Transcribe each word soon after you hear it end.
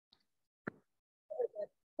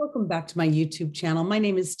Welcome back to my YouTube channel. My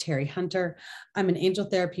name is Teri Hunter. I'm an angel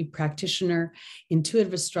therapy practitioner,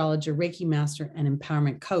 intuitive astrologer, Reiki master, and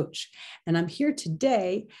empowerment coach. And I'm here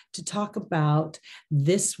today to talk about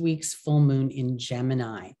this week's full moon in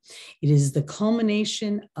Gemini. It is the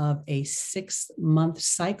culmination of a 6-month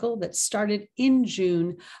cycle that started in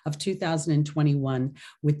June of 2021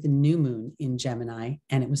 with the new moon in Gemini.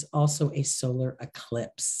 And it was also a solar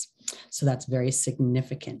eclipse. So that's very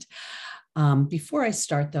significant. Before I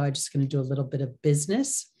start, though, I'm just going to do a little bit of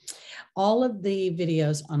business. All of the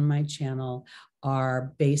videos on my channel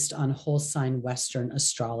are based on whole sign Western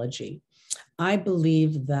astrology. I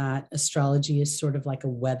believe that astrology is sort of like a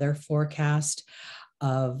weather forecast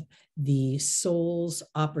of the soul's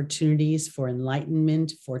opportunities for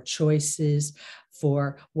enlightenment, for choices,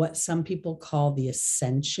 for what some people call the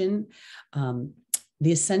ascension.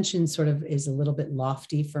 The ascension sort of is a little bit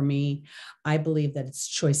lofty for me. I believe that it's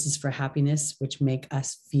choices for happiness, which make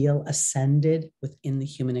us feel ascended within the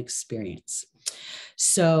human experience.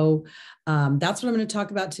 So that's what I'm going to talk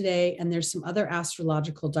about today. And there's some other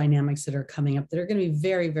astrological dynamics that are coming up that are going to be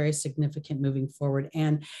very, very significant moving forward.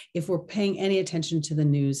 And if we're paying any attention to the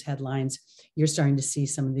news headlines, you're starting to see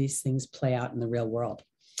some of these things play out in the real world.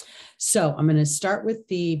 So I'm going to start with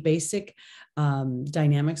the basic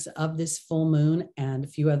dynamics of this full moon and a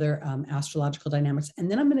few other astrological dynamics. And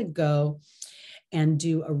then I'm going to go and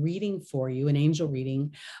do a reading for you, an angel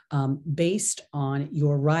reading based on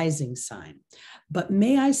your rising sign. But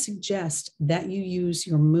may I suggest that you use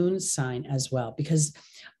your moon sign as well, because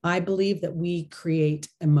I believe that we create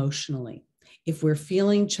emotionally. If we're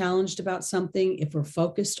feeling challenged about something, if we're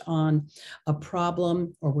focused on a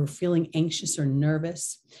problem, or we're feeling anxious or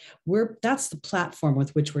nervous, that's the platform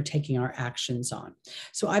with which we're taking our actions on.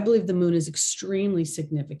 So I believe the moon is extremely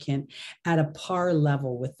significant at a par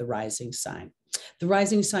level with the rising sign. The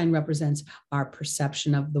rising sign represents our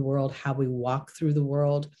perception of the world, how we walk through the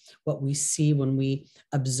world, what we see when we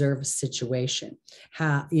observe a situation.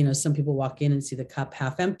 Some people walk in and see the cup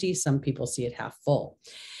half empty, some people see it half full.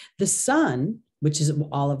 The sun, which is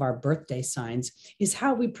all of our birthday signs, is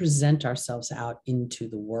how we present ourselves out into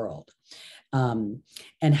the world, and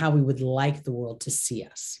how we would like the world to see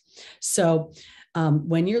us. So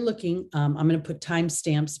when you're looking, I'm going to put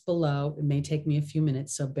timestamps below. It may take me a few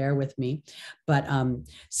minutes, so bear with me. But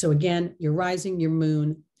so again, your rising, your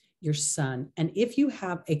moon, your sun. And if you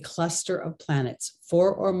have a cluster of planets,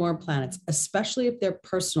 4 or more planets, especially if they're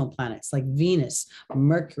personal planets like Venus,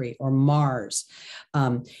 Mercury, or Mars,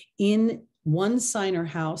 in one sign or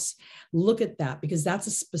house, look at that, because that's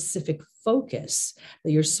a specific focus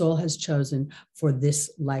that your soul has chosen for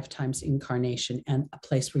this lifetime's incarnation and a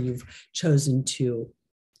place where you've chosen to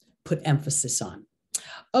put emphasis on.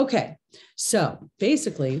 Okay, so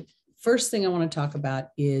basically, first thing I want to talk about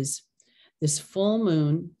is this full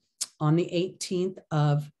moon on the 18th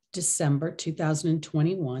of December,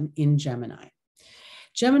 2021 in Gemini.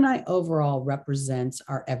 Gemini overall represents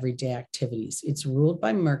our everyday activities. It's ruled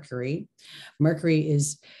by Mercury. Mercury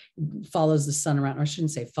follows the sun around, or I shouldn't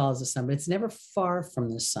say follows the sun, but it's never far from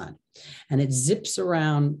the sun. And it zips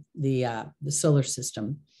around the solar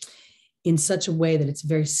system in such a way that it's a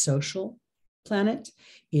very social planet.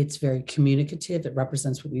 It's very communicative. It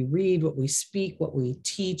represents what we read, what we speak, what we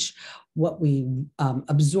teach, what we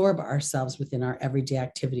absorb ourselves within our everyday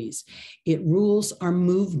activities. It rules our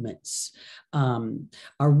movements, our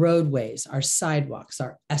roadways, our sidewalks,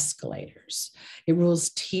 our escalators. It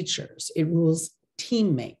rules teachers. It rules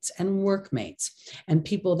teammates and workmates and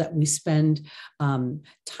people that we spend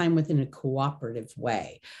time with in a cooperative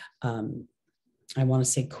way. I want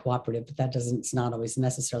to say cooperative, but it's not always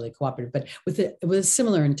necessarily cooperative, but with a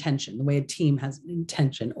similar intention, the way a team has an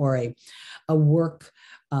intention, or a work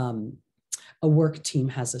team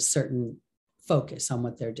has a certain focus on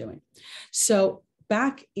what they're doing. So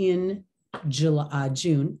back in June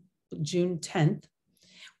 10th,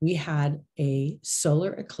 we had a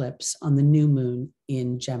solar eclipse on the new moon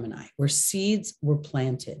in Gemini, where seeds were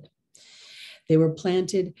planted. They were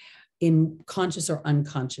planted in conscious or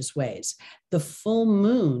unconscious ways. The full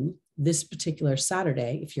moon, this particular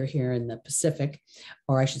Saturday, if you're here in the Pacific,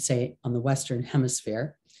 or I should say on the Western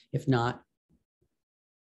Hemisphere, if not,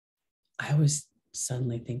 I always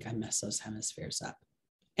suddenly think I mess those hemispheres up.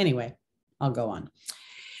 Anyway, I'll go on.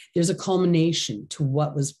 There's a culmination to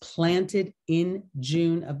what was planted in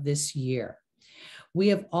June of this year. We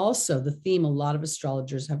have also, the theme a lot of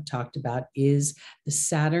astrologers have talked about is the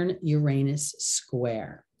Saturn-Uranus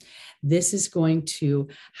square. This is going to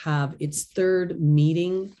have its third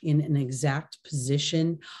meeting in an exact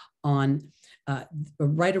position on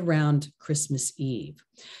right around Christmas Eve.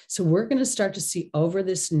 So we're going to start to see over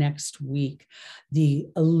this next week the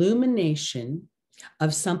illumination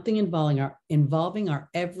of something involving our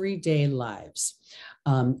everyday lives,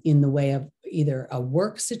 in the way of either a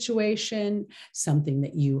work situation, something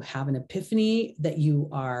that you have an epiphany that you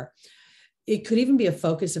are. It could even be a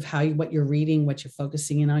focus of what you're reading, what you're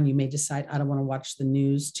focusing in on. You may decide, I don't want to watch the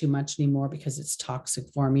news too much anymore because it's toxic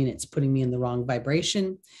for me and it's putting me in the wrong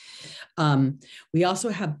vibration. We also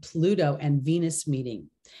have Pluto and Venus meeting,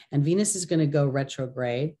 and Venus is going to go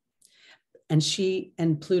retrograde. And she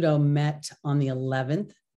and Pluto met on the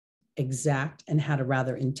 11th exact and had a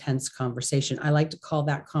rather intense conversation. I like to call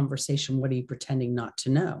that conversation, what are you pretending not to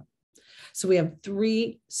know? So we have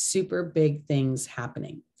three super big things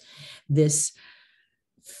happening. This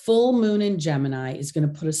full moon in Gemini is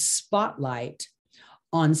going to put a spotlight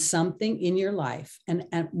on something in your life. And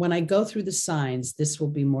when I go through the signs, this will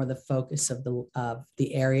be more the focus of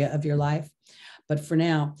the area of your life. But for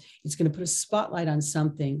now, it's going to put a spotlight on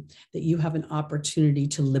something that you have an opportunity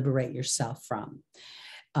to liberate yourself from.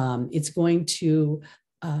 It's going to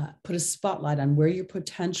put a spotlight on where you're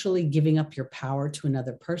potentially giving up your power to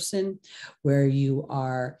another person, where you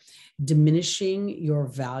are diminishing your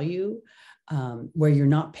value, where you're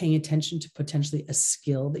not paying attention to potentially a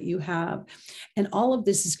skill that you have. And all of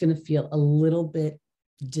this is going to feel a little bit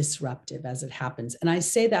disruptive as it happens. And I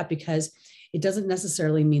say that because it doesn't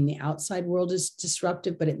necessarily mean the outside world is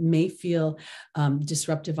disruptive, but it may feel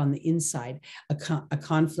disruptive on the inside, a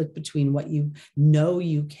conflict between what you know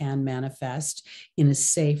you can manifest in a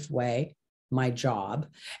safe way, my job,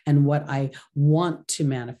 and what I want to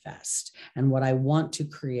manifest and what I want to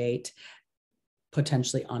create,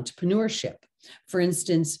 potentially entrepreneurship. For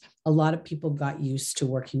instance, a lot of people got used to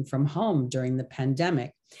working from home during the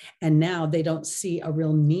pandemic, and now they don't see a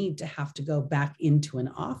real need to have to go back into an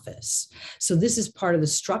office. So this is part of the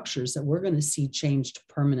structures that we're going to see changed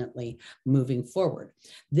permanently moving forward.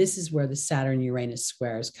 This is where the Saturn-Uranus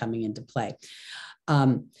square is coming into play.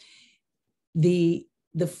 The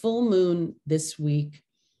full moon this week,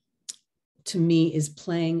 to me, is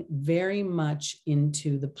playing very much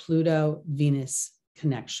into the Pluto-Venus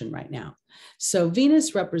connection right now. So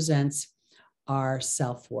Venus represents our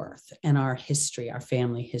self-worth and our history, our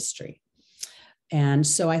family history. And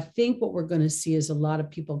so I think what we're going to see is a lot of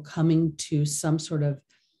people coming to some sort of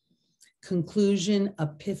conclusion,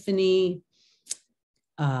 epiphany,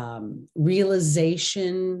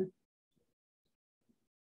 realization.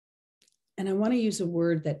 And I want to use a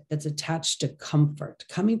word that's attached to comfort,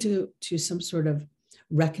 coming to some sort of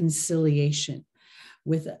reconciliation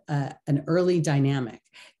with an early dynamic.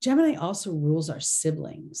 Gemini also rules our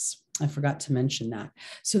siblings. I forgot to mention that.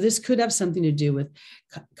 So this could have something to do with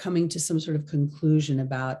coming to some sort of conclusion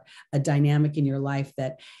about a dynamic in your life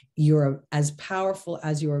that you're as powerful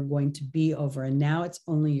as you are going to be over. And now it's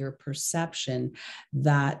only your perception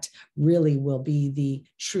that really will be the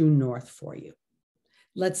true north for you.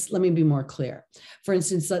 Let me be more clear. For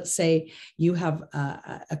instance, let's say you have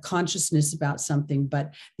a consciousness about something,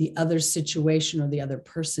 but the other situation or the other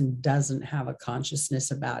person doesn't have a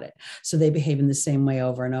consciousness about it. So they behave in the same way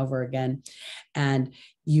over and over again. And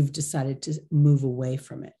you've decided to move away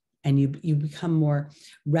from it. And you become more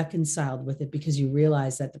reconciled with it because you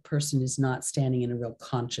realize that the person is not standing in a real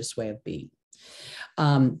conscious way of being.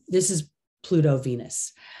 This is Pluto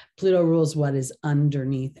Venus. Pluto rules what is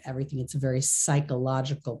underneath everything. It's a very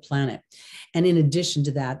psychological planet. And in addition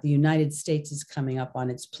to that, the United States is coming up on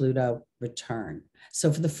its Pluto return.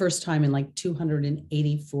 So for the first time in like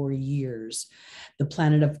 284 years, the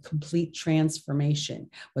planet of complete transformation,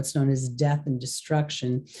 what's known as death and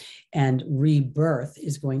destruction and rebirth,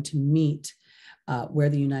 is going to meet where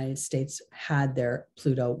the United States had their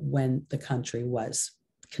Pluto when the country was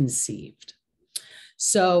conceived.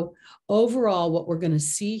 So overall, what we're going to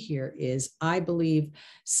see here is, I believe,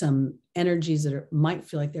 some energies that might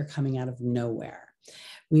feel like they're coming out of nowhere.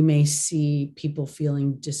 We may see people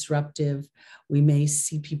feeling disruptive. We may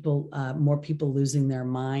see more people losing their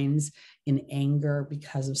minds in anger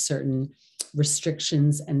because of certain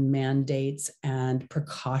restrictions and mandates and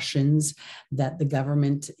precautions that the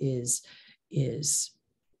government is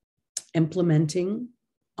implementing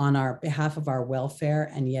on our behalf of our welfare,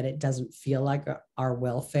 and yet it doesn't feel like our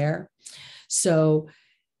welfare. So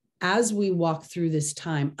as we walk through this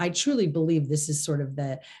time, I truly believe this is sort of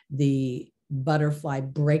the butterfly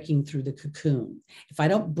breaking through the cocoon. If I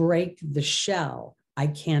don't break the shell, I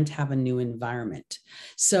can't have a new environment.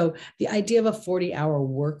 So the idea of a 40-hour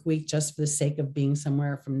work week just for the sake of being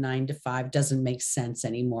somewhere from 9 to 5 doesn't make sense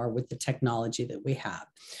anymore with the technology that we have.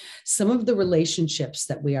 Some of the relationships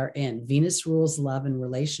that we are in, Venus rules love and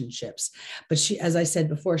relationships, but she, as I said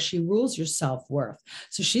before, she rules your self-worth.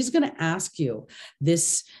 So she's going to ask you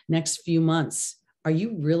this next few months, are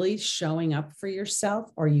you really showing up for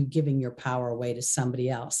yourself, or are you giving your power away to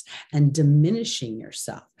somebody else and diminishing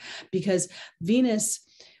yourself? Because Venus,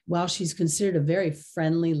 while she's considered a very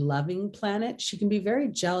friendly, loving planet, she can be very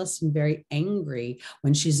jealous and very angry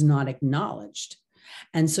when she's not acknowledged.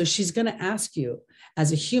 And so she's going to ask you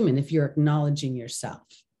as a human if you're acknowledging yourself.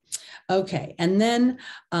 Okay. And then,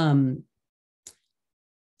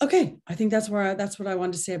 okay, I think that's what I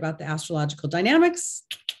wanted to say about the astrological dynamics.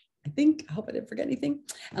 I hope I didn't forget anything.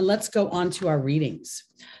 And let's go on to our readings.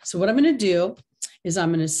 So what I'm going to do is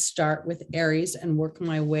I'm going to start with Aries and work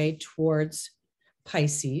my way towards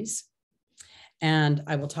Pisces. And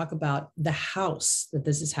I will talk about the house that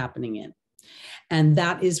this is happening in. And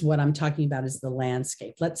that is what I'm talking about, is the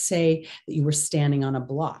landscape. Let's say that you were standing on a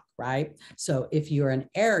block, right? So if you're an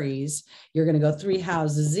Aries, you're going to go 3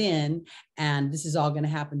 houses in, and this is all going to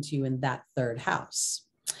happen to you in that 3rd house.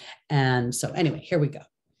 And so anyway, here we go.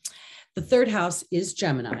 The 3rd house is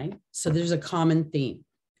Gemini. So there's a common theme.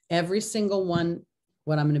 Every single one,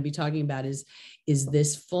 what I'm going to be talking about is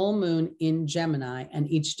this full moon in Gemini,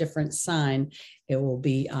 and each different sign, it will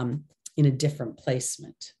be in a different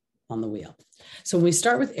placement on the wheel. So when we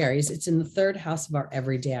start with Aries, it's in the 3rd house of our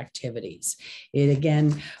everyday activities. It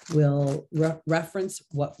again will reference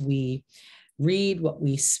what we read, what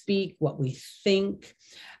we speak, what we think,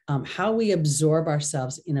 how we absorb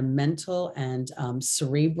ourselves in a mental and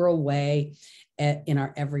cerebral way in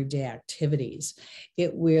our everyday activities.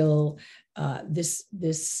 It will,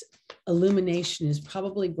 this illumination is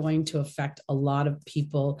probably going to affect a lot of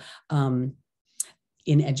people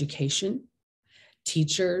in education,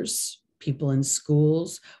 teachers, people in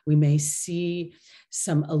schools. We may see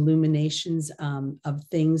some illuminations of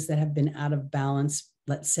things that have been out of balance,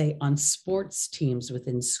 let's say on sports teams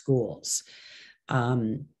within schools.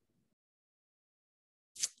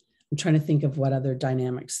 I'm trying to think of what other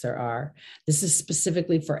dynamics there are. This is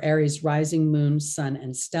specifically for Aries, rising, moon, sun,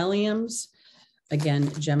 and stelliums. Again,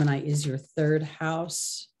 Gemini is your 3rd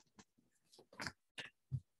house.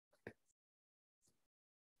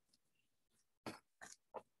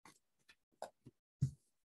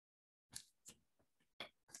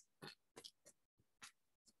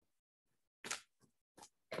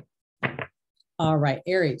 All right,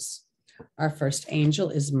 Aries. Our first angel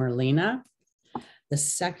is Merlina. The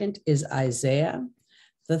second is Isaiah.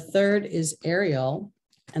 The third is Ariel.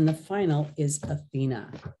 And the final is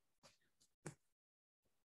Athena.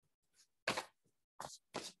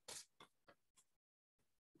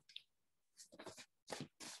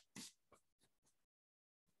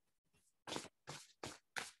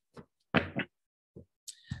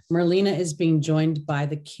 Merlina is being joined by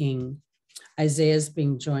the king. Isaiah is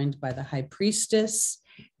being joined by the high priestess.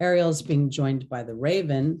 Ariel is being joined by the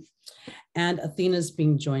raven. And Athena is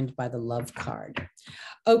being joined by the love card.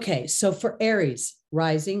 Okay, so for Aries,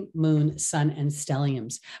 rising, moon, sun, and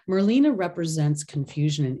stelliums, Merlina represents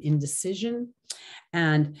confusion and indecision.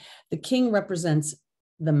 And the king represents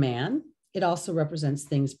the man. It also represents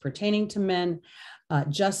things pertaining to men,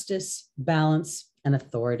 justice, balance, and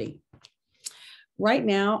authority. Right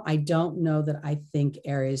now, I don't know that I think,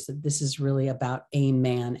 Aries, that this is really about a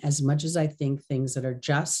man as much as I think things that are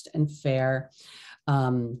just and fair,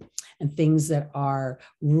 and things that are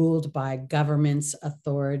ruled by governments,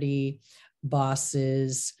 authority,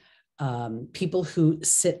 bosses, people who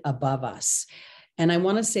sit above us. And I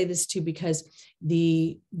want to say this too, because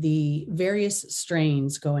the various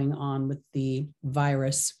strains going on with the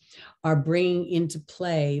virus are bringing into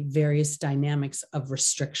play various dynamics of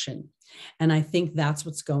restriction. And I think that's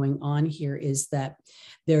what's going on here, is that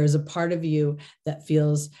there is a part of you that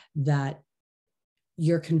feels that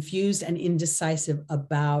you're confused and indecisive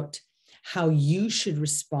about how you should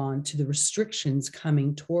respond to the restrictions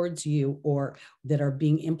coming towards you or that are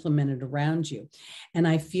being implemented around you. And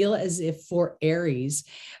I feel as if for Aries,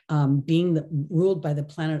 being ruled by the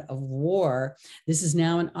planet of war, this is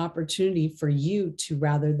now an opportunity for you to,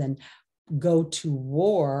 rather than go to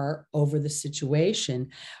war over the situation,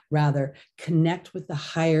 rather connect with the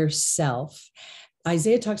higher self.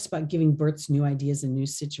 Isaiah talks about giving birth to new ideas and new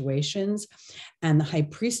situations. And the high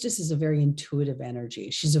priestess is a very intuitive energy.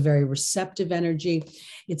 She's a very receptive energy.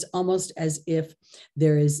 It's almost as if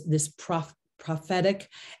there is this prophetic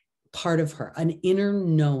part of her, an inner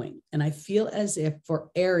knowing. And I feel as if for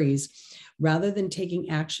Aries, rather than taking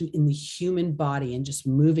action in the human body and just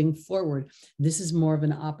moving forward, this is more of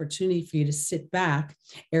an opportunity for you to sit back.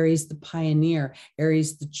 Aries, the pioneer,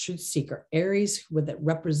 Aries, the truth seeker, Aries that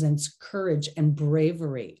represents courage and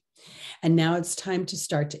bravery. And now it's time to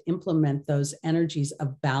start to implement those energies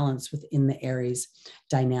of balance within the Aries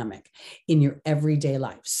dynamic in your everyday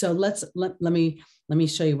life. So let me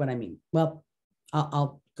show you what I mean. Well,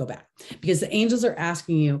 I'll go back, because the angels are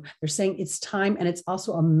asking you, they're saying it's time, and it's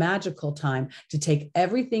also a magical time to take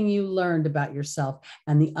everything you learned about yourself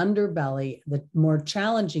and the underbelly, the more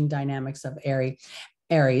challenging dynamics of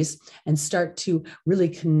Aries, and start to really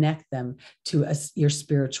connect them to your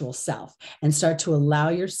spiritual self and start to allow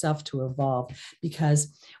yourself to evolve.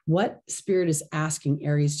 Because what Spirit is asking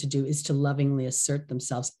Aries to do is to lovingly assert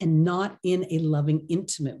themselves, and not in a loving,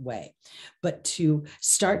 intimate way, but to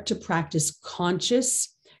start to practice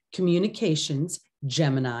conscious communications,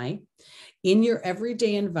 Gemini, in your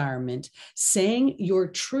everyday environment, saying your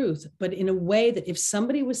truth, but in a way that if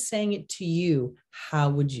somebody was saying it to you, how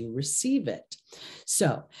would you receive it?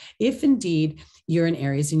 So if indeed you're an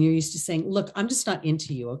Aries and you're used to saying, look, I'm just not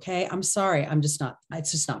into you, okay? I'm sorry,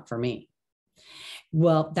 it's just not for me.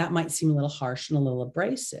 Well, that might seem a little harsh and a little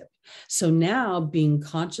abrasive. So now, being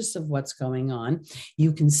conscious of what's going on,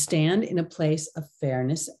 you can stand in a place of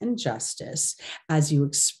fairness and justice as you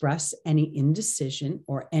express any indecision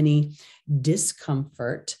or any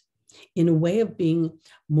discomfort in a way of being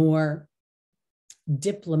more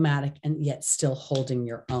diplomatic and yet still holding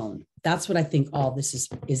your own. That's what I think all this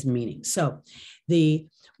is meaning. So the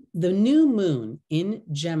new moon in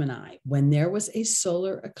Gemini, when there was a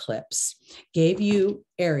solar eclipse, gave you,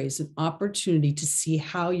 Aries, an opportunity to see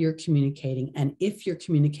how you're communicating and if your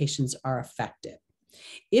communications are effective.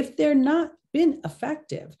 If they're not been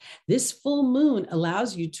effective, this full moon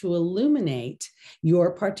allows you to illuminate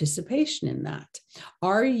your participation in that.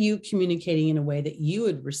 Are you communicating in a way that you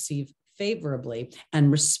would receive favorably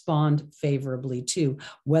and respond favorably to,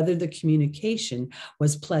 whether the communication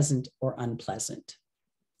was pleasant or unpleasant?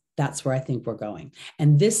 That's where I think we're going.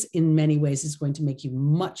 And this, in many ways, is going to make you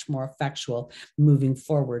much more effectual moving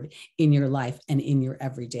forward in your life and in your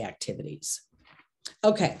everyday activities.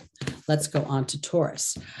 Okay, let's go on to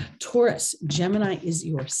Taurus. Taurus, Gemini is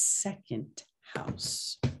your second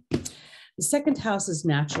house. The second house is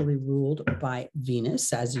naturally ruled by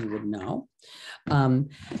Venus, as you would know.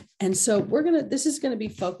 And so this is going to be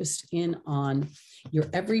focused in on your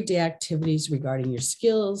everyday activities regarding your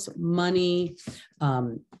skills, money,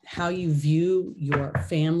 how you view your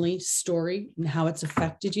family story and how it's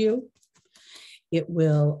affected you. It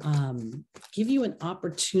will give you an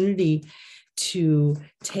opportunity to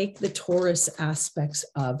take the Taurus aspects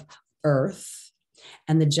of Earth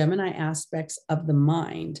and the Gemini aspects of the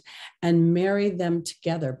mind and marry them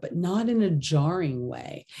together, but not in a jarring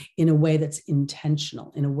way, in a way that's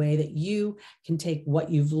intentional, in a way that you can take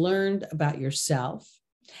what you've learned about yourself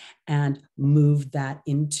and move that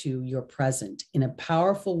into your present in a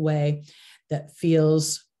powerful way that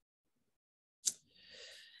feels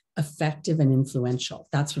effective and influential.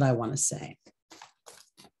 That's what I want to say.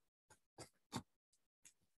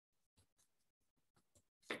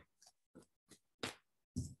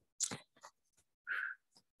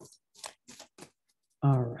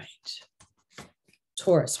 All right.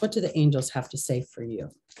 Taurus, what do the angels have to say for you?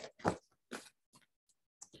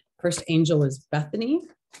 First angel is Bethany.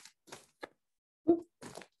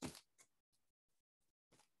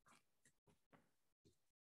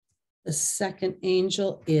 The second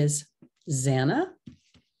angel is Xana.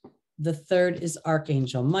 The third is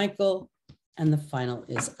Archangel Michael. And the final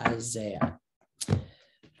is Isaiah.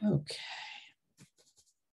 Okay.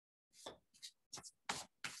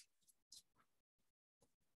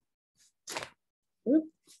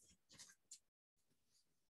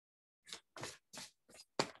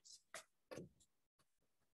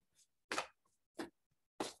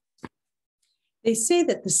 They say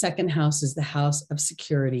that the second house is the house of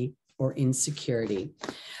security or insecurity.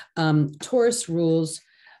 Taurus rules,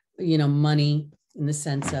 money in the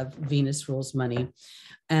sense of Venus rules money.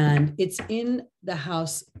 And it's in the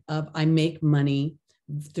house of I make money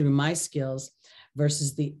through my skills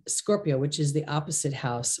versus the Scorpio, which is the opposite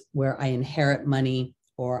house where I inherit money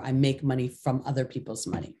or I make money from other people's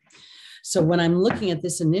money. So when I'm looking at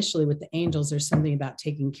this initially with the angels, there's something about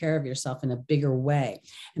taking care of yourself in a bigger way.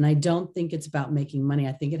 And I don't think it's about making money.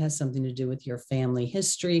 I think it has something to do with your family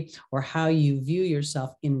history or how you view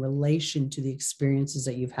yourself in relation to the experiences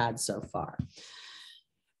that you've had so far.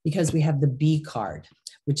 Because we have the B card,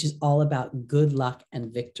 which is all about good luck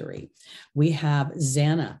and victory. We have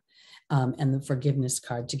Xana, and the forgiveness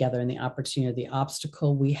card together. In the opportunity, the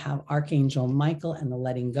obstacle, we have Archangel Michael and the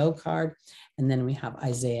letting go card. And then we have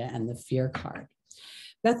Isaiah and the fear card.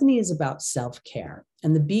 Bethany is about self-care,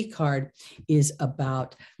 and the B card is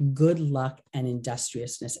about good luck and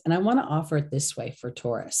industriousness. And I want to offer it this way for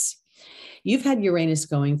Taurus. You've had Uranus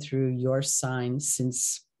going through your sign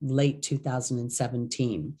since late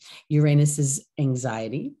 2017. Uranus is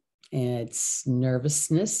anxiety, it's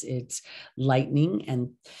nervousness, it's lightning,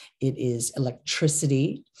 and it is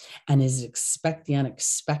electricity, and is expect the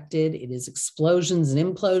unexpected. It is explosions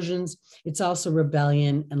and implosions. It's also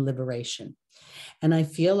rebellion and liberation. And I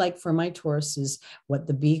feel like for my Tauruses, what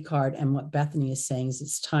the B card and what Bethany is saying is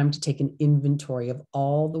it's time to take an inventory of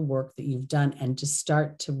all the work that you've done and to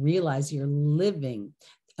start to realize you're living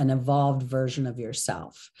an evolved version of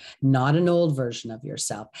yourself, not an old version of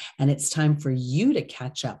yourself. And it's time for you to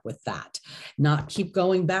catch up with that, not keep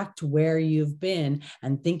going back to where you've been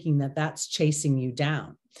and thinking that that's chasing you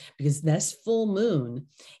down. Because this full moon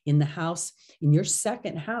in the house, in your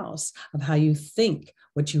second house of how you think,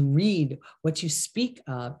 what you read, what you speak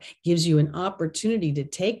of, gives you an opportunity to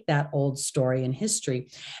take that old story and history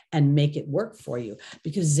and make it work for you.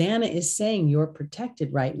 Because Xana is saying you're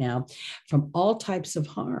protected right now from all types of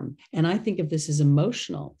harm. And I think of this as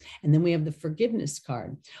emotional. And then we have the forgiveness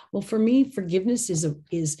card. Well, for me, forgiveness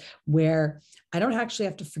is where I don't actually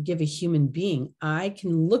have to forgive a human being. I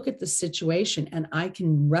can look at the situation and I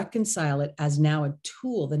can reconcile it as now a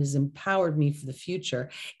tool that has empowered me for the future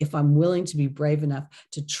if I'm willing to be brave enough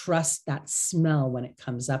to trust that smell when it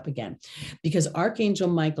comes up again. Because Archangel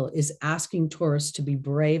Michael is asking Taurus to be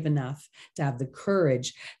brave enough to have the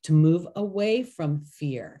courage to move away from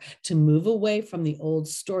fear, to move away from the old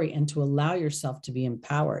story, and to allow yourself to be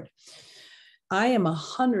empowered. I am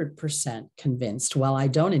 100% convinced, while I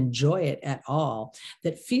don't enjoy it at all,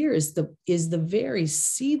 that fear is the very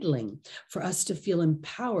seedling for us to feel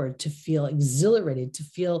empowered, to feel exhilarated, to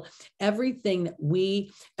feel everything that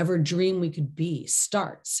we ever dream we could be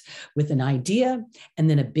starts with an idea and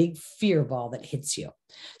then a big fear ball that hits you.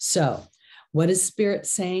 So what is Spirit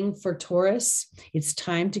saying for Taurus? It's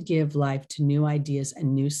time to give life to new ideas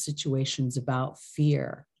and new situations about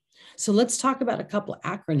fear. So let's talk about a couple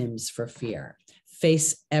acronyms for fear.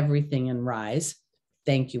 Face everything and rise.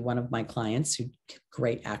 Thank you, one of my clients,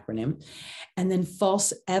 great acronym. And then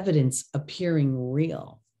false evidence appearing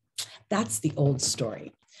real. That's the old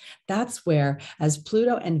story. That's where, as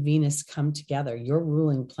Pluto and Venus come together, your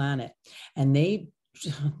ruling planet, and they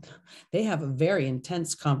have a very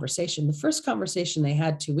intense conversation. The first conversation they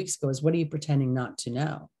had 2 weeks ago is, what are you pretending not to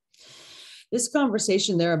know? This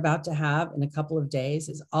conversation they're about to have in a couple of days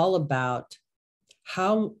is all about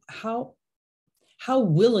how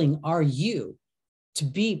willing are you to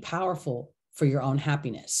be powerful for your own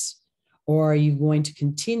happiness? Or are you going to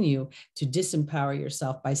continue to disempower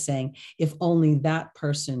yourself by saying, if only that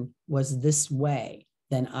person was this way,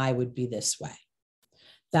 then I would be this way?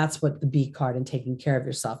 That's what the B card and taking care of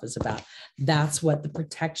yourself is about. That's what the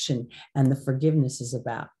protection and the forgiveness is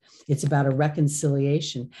about. It's about a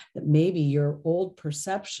reconciliation that maybe your old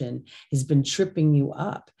perception has been tripping you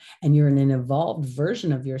up and you're in an evolved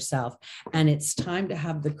version of yourself. And it's time to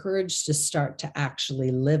have the courage to start to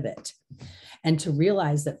actually live it and to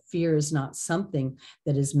realize that fear is not something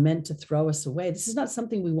that is meant to throw us away. This is not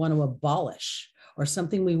something we want to abolish or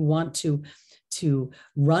something we want to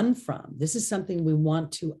run from. This is something we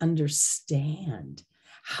want to understand.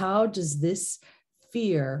 How does this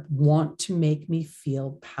fear want to make me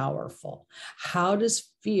feel powerful? How does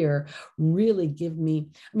fear really give me,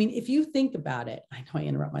 if you think about it, I know I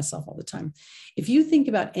interrupt myself all the time. If you think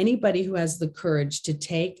about anybody who has the courage to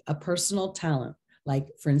take a personal talent, like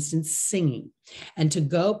for instance, singing, and to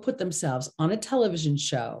go put themselves on a television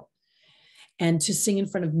show and to sing in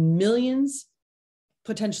front of millions,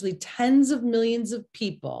 potentially tens of millions of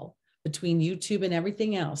people between YouTube and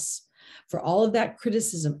everything else, for all of that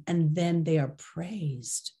criticism, and then they are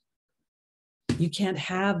praised. You can't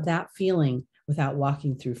have that feeling without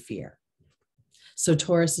walking through fear. So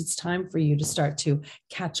Taurus, it's time for you to start to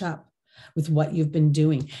catch up with what you've been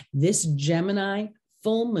doing. This Gemini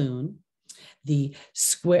full moon, the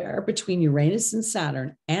square between Uranus and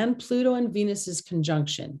Saturn and Pluto and Venus's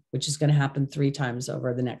conjunction, which is going to happen 3 times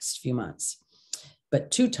over the next few months,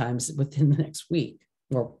 but 2 times within the next week,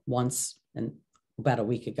 or once and about a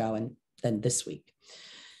week ago, and then this week.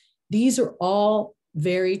 These are all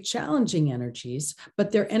very challenging energies,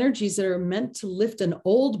 but they're energies that are meant to lift an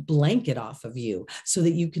old blanket off of you so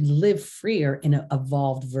that you can live freer in an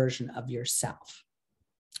evolved version of yourself.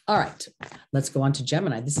 All right, let's go on to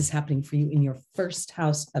Gemini. This is happening for you in your first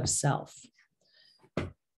house of self.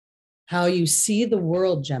 how you see the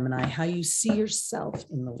world, Gemini, how you see yourself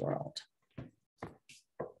in the world.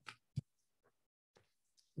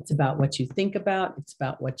 It's about what you think about. It's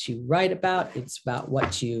about what you write about. It's about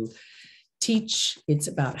what you teach. It's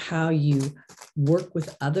about how you work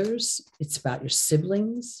with others. It's about your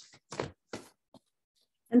siblings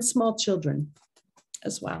and small children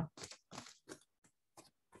as well.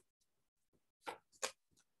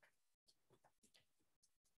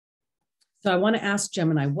 So I want to ask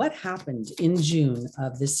Gemini, what happened in June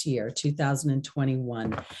of this year,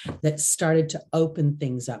 2021, that started to open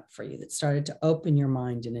things up for you, that started to open your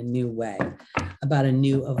mind in a new way about a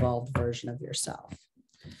new evolved version of yourself?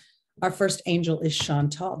 Our first angel is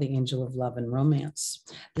Chantal, the angel of love and romance.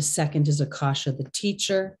 The second is Akasha, the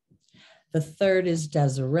teacher. The third is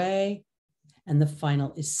Desiree. And the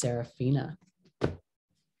final is Seraphina.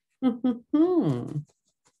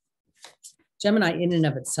 Gemini in and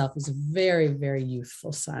of itself is a very, very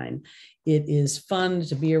youthful sign. It is fun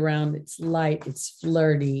to be around. It's light, it's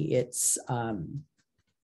flirty. It's,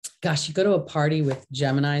 gosh, you go to a party with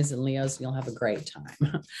Geminis and Leos and you'll have a great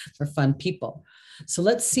time. They're fun people. So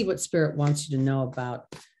let's see what Spirit wants you to know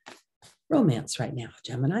about romance right now,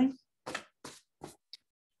 Gemini.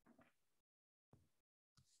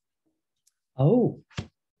 Oh,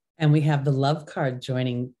 and we have the love card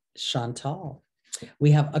joining Chantal.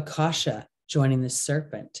 We have Akasha joining the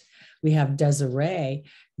serpent. We have Desiree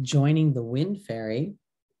joining the wind fairy.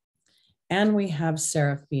 And we have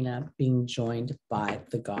Seraphina being joined by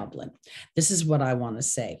the goblin. This is what I want to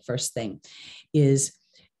say. First thing is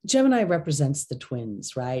Gemini represents the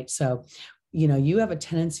twins, right? So, you know, you have a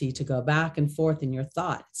tendency to go back and forth in your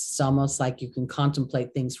thoughts. It's almost like you can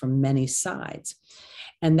contemplate things from many sides.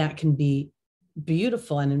 And that can be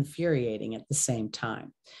beautiful and infuriating at the same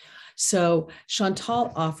time. So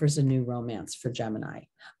Chantal offers a new romance for Gemini,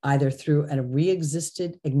 either through a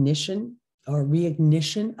re-existed ignition or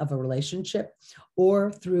reignition of a relationship,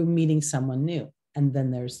 or through meeting someone new. And then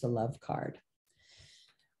there's the love card.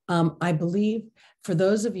 I believe for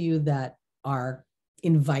those of you that are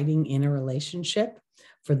inviting in a relationship,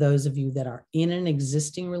 for those of you that are in an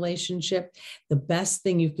existing relationship, the best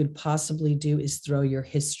thing you could possibly do is throw your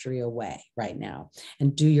history away right now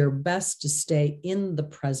and do your best to stay in the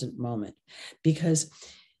present moment, because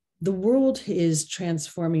the world is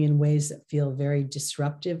transforming in ways that feel very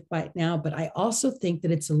disruptive right now. But I also think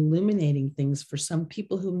that it's illuminating things for some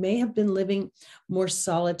people who may have been living more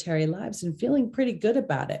solitary lives and feeling pretty good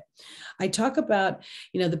about it. I talk about,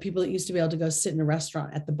 you know, the people that used to be able to go sit in a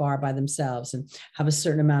restaurant at the bar by themselves and have a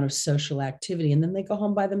certain amount of social activity, and then they go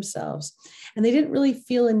home by themselves. And they didn't really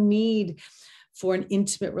feel a need for an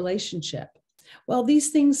intimate relationship. Well,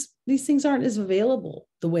 these things aren't as available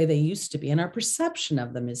the way they used to be, and our perception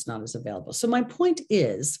of them is not as available. So my point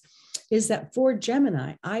is that for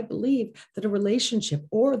Gemini, I believe that a relationship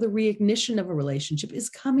or the reignition of a relationship is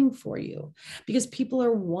coming for you, because people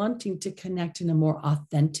are wanting to connect in a more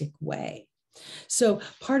authentic way. So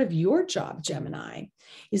part of your job, Gemini,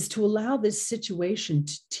 is to allow this situation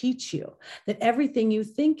to teach you that everything you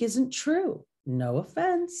think isn't true. No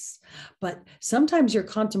offense, but sometimes your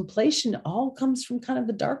contemplation all comes from kind of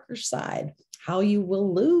the darker side, how you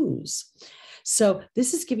will lose. So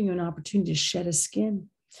this is giving you an opportunity to shed a skin.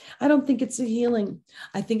 I don't think it's a healing.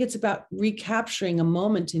 I think it's about recapturing a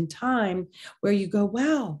moment in time where you go,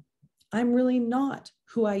 wow, I'm really not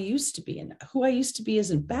who I used to be. And who I used to be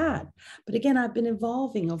isn't bad. But again, I've been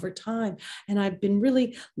evolving over time, and I've been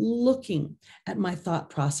really looking at my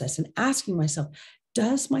thought process and asking myself,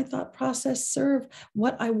 does my thought process serve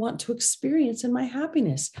what I want to experience in my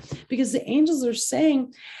happiness? Because the angels are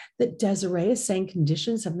saying that Desiree is saying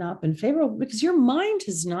conditions have not been favorable because your mind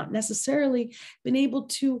has not necessarily been able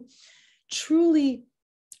to truly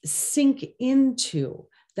sink into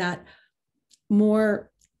that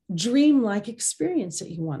more dreamlike experience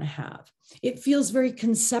that you want to have. It feels very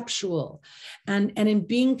conceptual. And in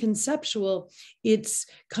being conceptual, it's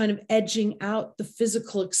kind of edging out the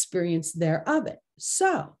physical experience there of it.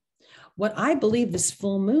 So what I believe this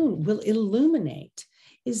full moon will illuminate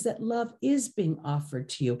is that love is being offered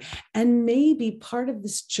to you. And maybe part of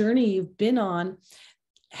this journey you've been on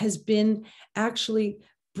has been actually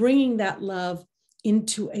bringing that love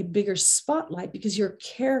into a bigger spotlight because your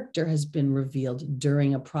character has been revealed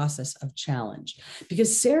during a process of challenge.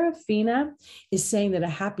 Because Seraphina is saying that a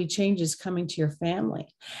happy change is coming to your family.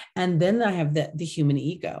 And then I have the human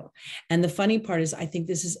ego. And the funny part is I think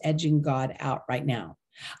this is edging God out right now.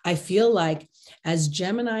 I feel like as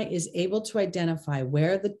Gemini is able to identify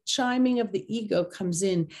where the chiming of the ego comes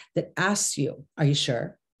in that asks you, are you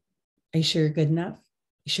sure? Are you sure you're good enough?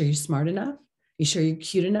 Are you sure you're smart enough? Are you sure you're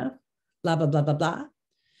cute enough? Blah, blah, blah, blah, blah.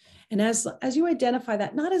 And as you identify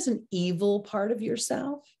that, not as an evil part of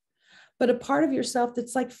yourself, but a part of yourself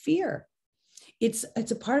that's like fear. It's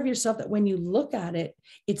a part of yourself that when you look at it,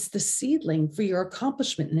 it's the seedling for your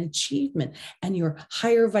accomplishment and achievement and your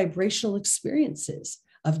higher vibrational experiences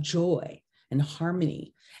of joy and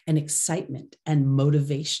harmony and excitement and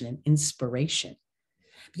motivation and inspiration.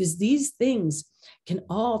 Because these things can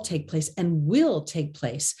all take place and will take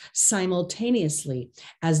place simultaneously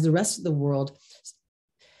as the rest of the world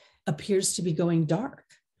appears to be going dark,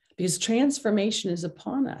 because transformation is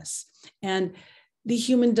upon us. And the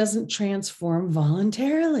human doesn't transform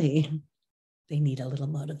voluntarily. They need a little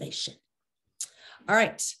motivation. All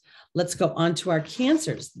right, let's go on to our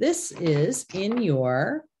Cancers. This is in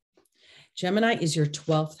your, Gemini is your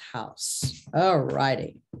 12th house. All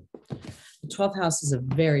righty. The 12th house is a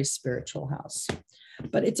very spiritual house,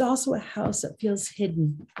 but it's also a house that feels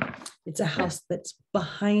hidden. It's a house that's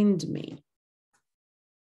behind me.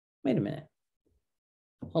 Wait a minute.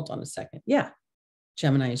 Hold on a second. Yeah,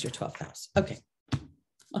 Gemini is your 12th house. Okay.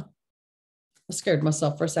 I scared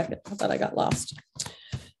myself for a second. I thought I got lost.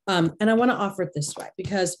 And I want to offer it this way,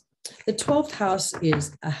 because the 12th house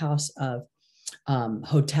is a house of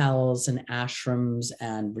hotels and ashrams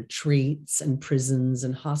and retreats and prisons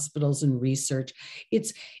and hospitals and research.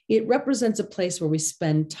 It represents a place where we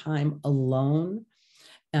spend time alone,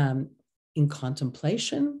 in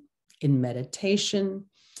contemplation, in meditation,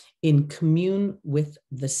 in commune with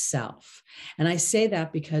the self. And I say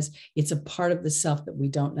that because it's a part of the self that we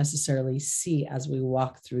don't necessarily see as we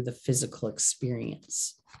walk through the physical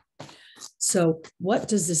experience. So what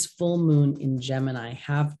does this full moon in Gemini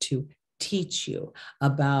have to teach you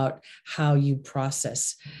about how you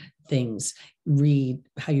process things,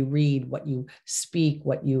 how you read, what you speak,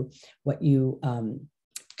 what you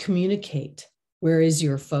communicate? Where is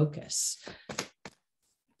your focus?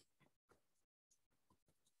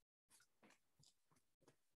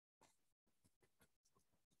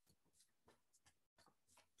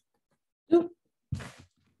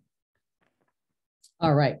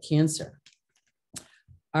 All right, Cancer.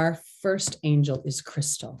 Our first angel is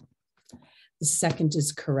Crystal. The second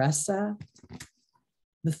is Caressa.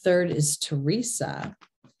 The third is Teresa.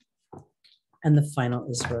 And the final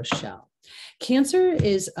is Rochelle. Cancer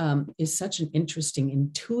is such an interesting,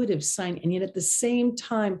 intuitive sign. And yet at the same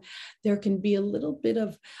time, there can be a little bit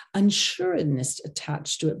of unsureness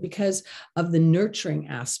attached to it because of the nurturing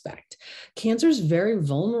aspect. Cancer is very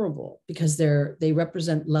vulnerable because they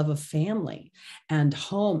represent love of family and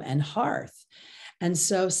home and hearth. And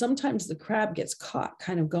so sometimes the crab gets caught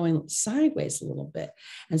kind of going sideways a little bit.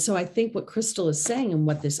 And so I think what Crystal is saying, and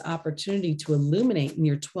what this opportunity to illuminate in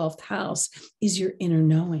your 12th house, is your inner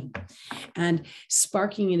knowing and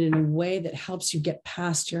sparking it in a way that helps you get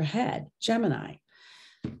past your head. Gemini,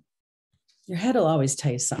 your head will always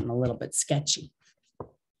tell you something a little bit sketchy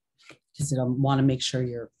because it'll want to make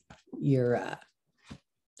sure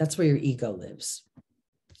that's where your ego lives.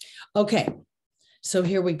 Okay, so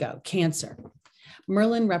here we go. Cancer.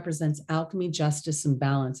 Merlin represents alchemy, justice, and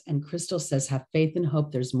balance. And Crystal says, have faith and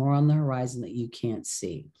hope. There's more on the horizon that you can't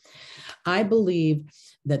see. I believe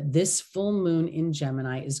that this full moon in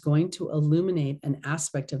Gemini is going to illuminate an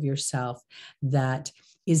aspect of yourself that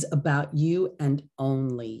is about you and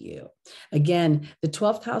only you. Again, the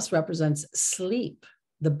 12th house represents sleep,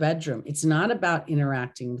 the bedroom. It's not about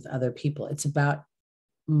interacting with other people. It's about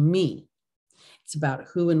me. It's about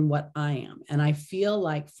who and what I am. And I feel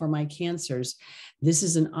like for my Cancers, this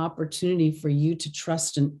is an opportunity for you to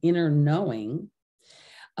trust an inner knowing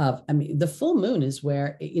of, the full moon is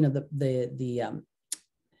where, in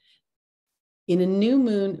a new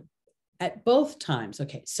moon at both times.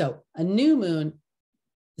 Okay. So a new moon,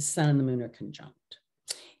 the sun and the moon are conjunct.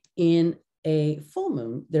 In a full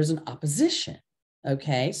moon, there's an opposition.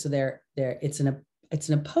 Okay. So it's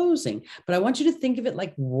an opposing, but I want you to think of it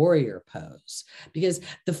like warrior pose, because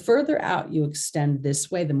the further out you extend this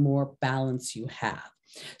way, the more balance you have.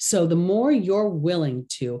 So the more you're willing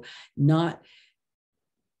to not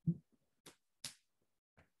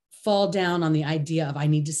fall down on the idea of, I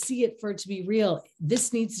need to see it for it to be real.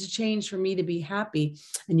 This needs to change for me to be happy.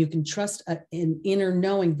 And you can trust an inner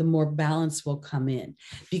knowing, the more balance will come in.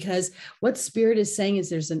 Because what Spirit is saying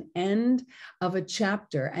is there's an end of a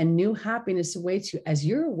chapter and new happiness awaits you as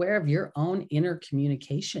you're aware of your own inner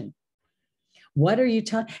communication. What are you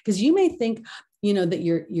telling? Because you may think, that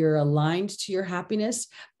you're aligned to your happiness,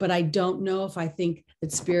 but I don't know if I think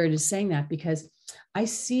that Spirit is saying that, because I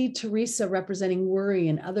see Teresa representing worry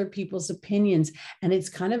and other people's opinions. And it's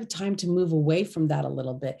kind of time to move away from that a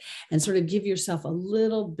little bit and sort of give yourself a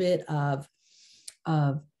little bit of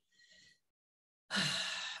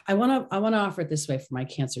I want to offer it this way for my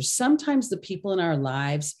Cancer. Sometimes the people in our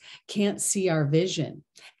lives can't see our vision,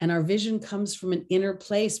 and our vision comes from an inner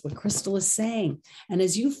place, what Crystal is saying. And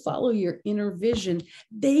as you follow your inner vision,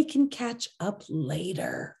 they can catch up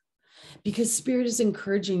later, because Spirit is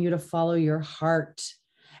encouraging you to follow your heart.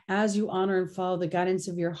 As you honor and follow the guidance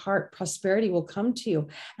of your heart, prosperity will come to you.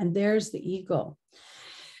 And there's the eagle.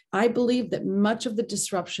 I believe that much of the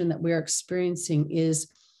disruption that we're experiencing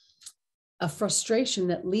is a frustration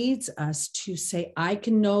that leads us to say, I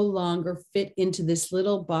can no longer fit into this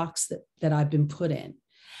little box that I've been put in.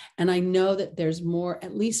 And I know that there's more,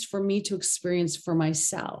 at least for me to experience for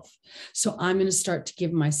myself. So I'm going to start to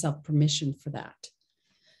give myself permission for that.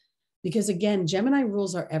 Because again, Gemini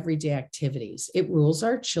rules our everyday activities. It rules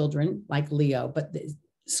our children, like Leo, but the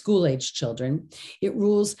school-age children. It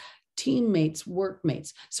rules teammates,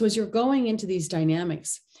 workmates. So as you're going into these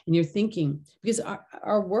dynamics and you're thinking, because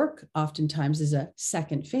our work oftentimes is a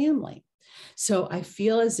second family. So I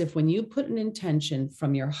feel as if when you put an intention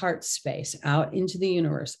from your heart space out into the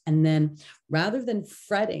universe, and then rather than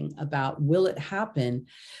fretting about will it happen,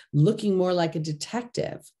 looking more like a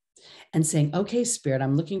detective and saying, okay, Spirit,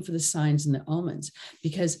 I'm looking for the signs and the omens,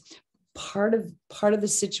 because part of the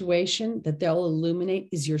situation that they'll illuminate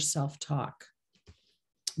is your self-talk.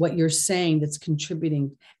 What you're saying that's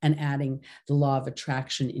contributing and adding the law of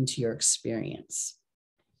attraction into your experience.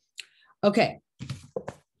 Okay,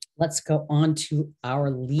 let's go on to our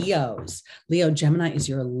Leos. Leo, Gemini is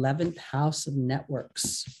your 11th house of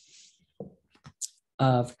networks,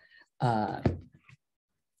 of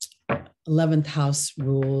 11th house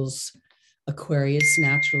rules Aquarius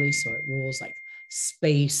naturally. So it rules like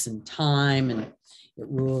space and time, and it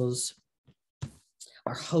rules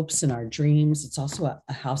our hopes and our dreams. It's also a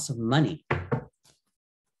house of money.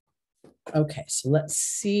 Okay, so let's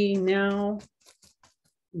see now.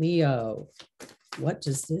 Leo, what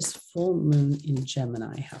does this full moon in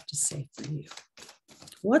Gemini have to say for you?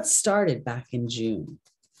 What started back in June?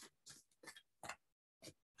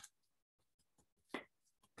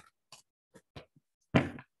 Our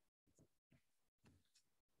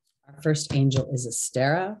first angel is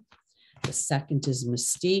Astera. The second is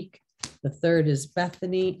Mystique. The third is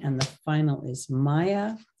Bethany, and the final is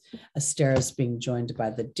Maya. Astera is being joined by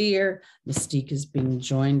the deer. Mystique is being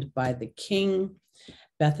joined by the king.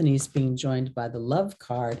 Bethany is being joined by the love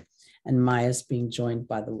card, and Maya is being joined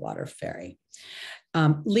by the water fairy.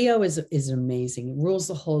 Leo is amazing. It rules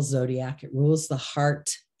the whole zodiac. It rules the heart.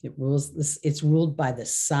 It rules this. It's ruled by the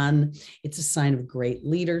sun. It's a sign of great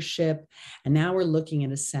leadership. And now we're looking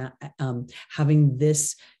at having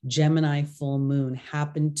this Gemini full moon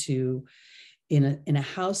happen to in a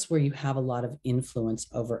house where you have a lot of influence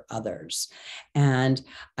over others. And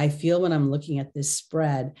I feel when I'm looking at this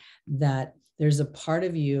spread that there's a part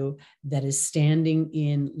of you that is standing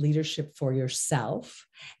in leadership for yourself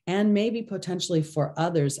and maybe potentially for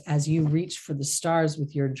others as you reach for the stars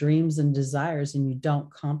with your dreams and desires, and you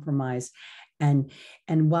don't compromise. And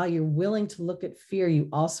while you're willing to look at fear, you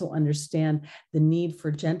also understand the need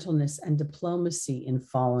for gentleness and diplomacy in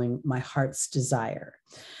following my heart's desire.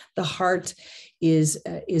 The heart is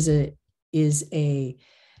a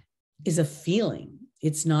feeling.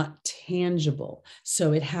 It's not tangible.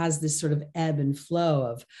 So it has this sort of ebb and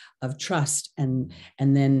flow of trust and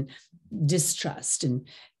then distrust, and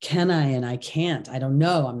can I and I can't, I don't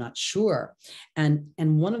know, I'm not sure. And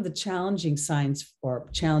one of the challenging signs or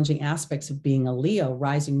challenging aspects of being a Leo,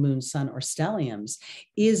 rising moon, sun, or stelliums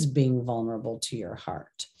is being vulnerable to your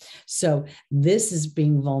heart. So this is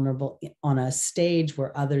being vulnerable on a stage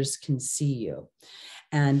where others can see you.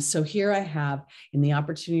 And so here I have, in the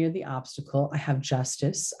opportunity or the obstacle, I have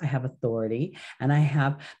justice, I have authority, and I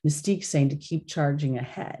have Mystique saying to keep charging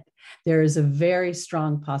ahead. There is a very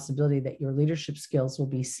strong possibility that your leadership skills will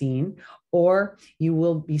be seen, or you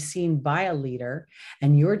will be seen by a leader,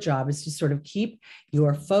 and your job is to sort of keep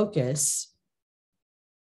your focus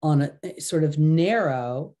on a sort of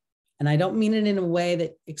narrow. And I don't mean it in a way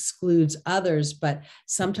that excludes others, but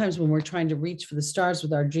sometimes when we're trying to reach for the stars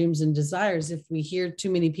with our dreams and desires, if we hear too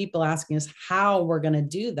many people asking us how we're going to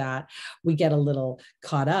do that, we get a little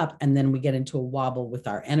caught up, and then we get into a wobble with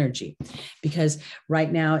our energy. Because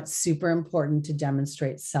right now it's super important to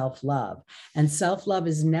demonstrate self-love. And self-love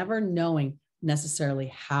is never knowing necessarily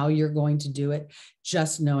how you're going to do it,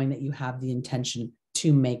 just knowing that you have the intention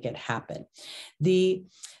to make it happen.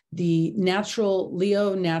 The natural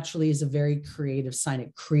Leo naturally is a very creative sign.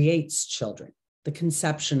 It creates children. the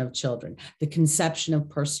conception of children, the conception of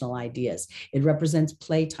personal ideas. It represents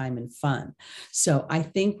playtime and fun. So I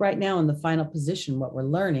think right now in the final position, what we're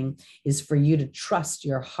learning is for you to trust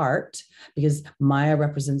your heart, because Maya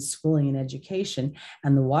represents schooling and education,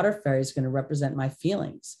 and the water fairy is going to represent my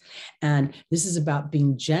feelings. And this is about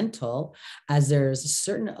being gentle, as there's a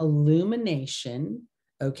certain illumination.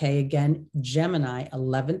 Okay, again, Gemini,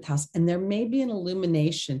 11th house. And there may be an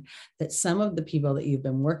illumination that some of the people that you've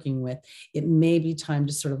been working with, it may be time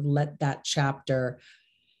to sort of let that chapter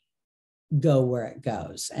go where it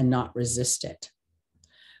goes and not resist it.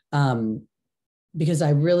 Because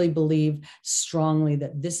I really believe strongly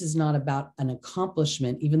that this is not about an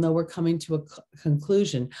accomplishment, even though we're coming to a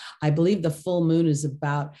conclusion. I believe the full moon is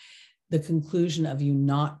about the conclusion of you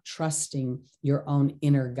not trusting your own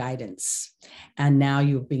inner guidance. And now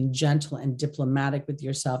you're being gentle and diplomatic with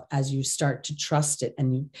yourself as you start to trust it.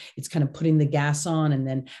 And it's kind of putting the gas on and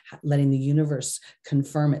then letting the universe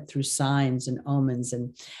confirm it through signs and omens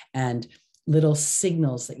and little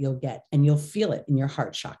signals that you'll get, and you'll feel it in your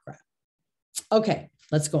heart chakra. Okay,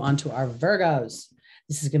 let's go on to our Virgos.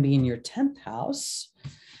 This is going to be in your 10th house.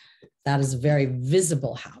 That is a very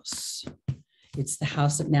visible house. It's the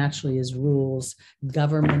house that naturally rules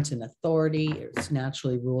government and authority. It's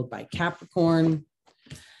naturally ruled by Capricorn.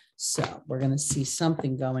 So we're going to see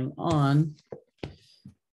something going on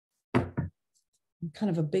in kind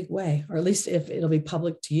of a big way, or at least if it'll be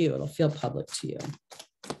public to you, it'll feel public to you.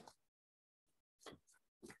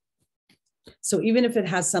 So even if it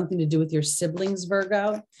has something to do with your siblings,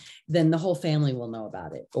 Virgo, then the whole family will know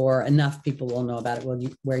about it, or enough people will know about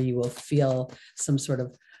it where you will feel some sort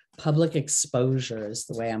of public exposure is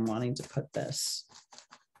the way I'm wanting to put this.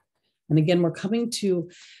 And again, we're coming to,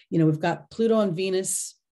 we've got Pluto and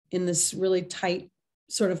Venus in this really tight,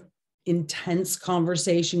 sort of intense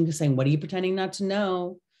conversation, saying, what are you pretending not to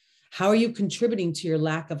know? How are you contributing to your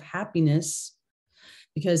lack of happiness?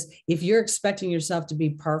 Because if you're expecting yourself to be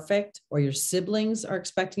perfect, or your siblings are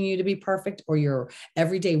expecting you to be perfect, or your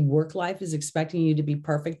everyday work life is expecting you to be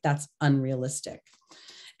perfect, that's unrealistic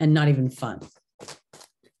and not even fun.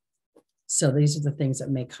 So these are the things that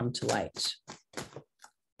may come to light.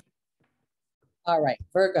 All right,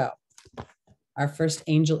 Virgo. Our first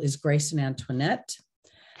angel is Grace and Antoinette.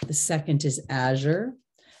 The second is Azure.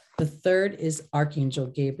 The third is Archangel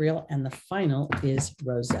Gabriel. And the final is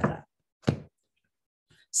Rosetta.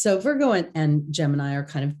 So Virgo and Gemini are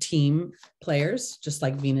kind of team players, just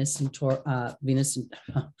like Venus and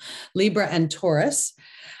Libra and Taurus,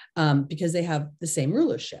 because they have the same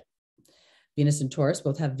rulership. Venus and Taurus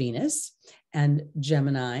both have Venus, and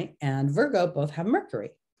Gemini and Virgo both have Mercury.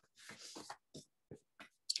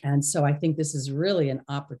 And so I think this is really an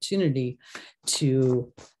opportunity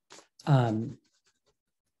to, well,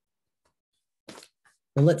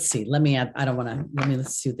 let's see,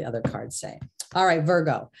 let's see what the other cards say. All right,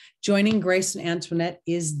 Virgo, joining Grace and Antoinette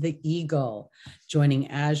is the Eagle. Joining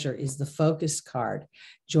Azure is the Focus card.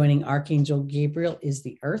 Joining Archangel Gabriel is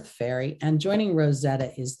the Earth Fairy. And joining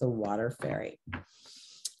Rosetta is the Water Fairy.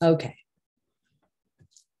 Okay.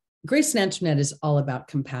 Grace and Antoinette is all about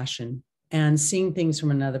compassion and seeing things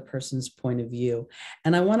from another person's point of view.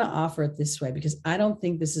 And I want to offer it this way, because I don't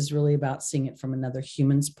think this is really about seeing it from another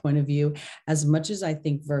human's point of view, as much as I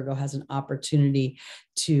think Virgo has an opportunity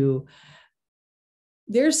to,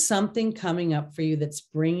 there's something coming up for you that's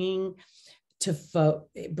bringing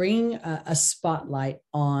a spotlight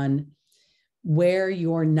on where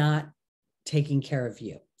you're not taking care of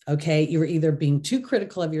you. Okay, you're either being too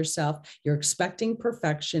critical of yourself, you're expecting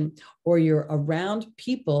perfection, or you're around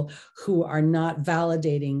people who are not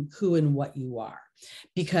validating who and what you are.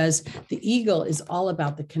 Because the Eagle is all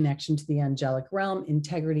about the connection to the angelic realm,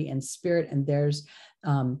 integrity and spirit, and there's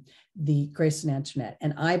the Grace and Antoinette.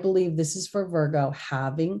 And I believe this is for Virgo,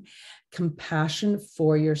 having compassion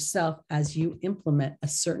for yourself as you implement a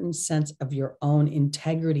certain sense of your own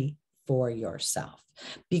integrity for yourself.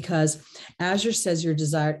 Because Azure says your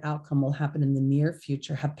desired outcome will happen in the near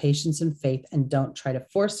future. Have patience and faith and don't try to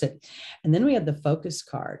force it. And then we have the Focus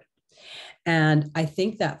card. And I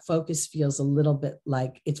think that focus feels a little bit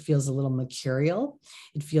like, it feels a little mercurial.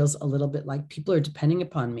 It feels a little bit like people are depending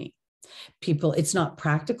upon me. People, it's not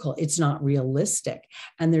practical, it's not realistic.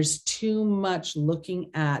 And there's too much looking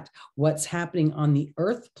at what's happening on the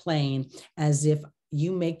earth plane as if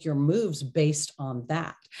you make your moves based on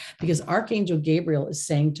that. Because Archangel Gabriel is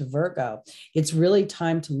saying to Virgo, it's really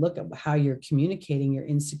time to look at how you're communicating your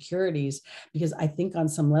insecurities, because I think on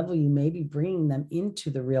some level you may be bringing them into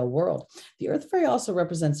the real world. The Earth Fairy also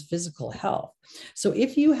represents physical health. So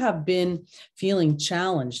if you have been feeling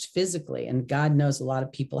challenged physically, and God knows a lot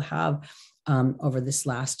of people have over this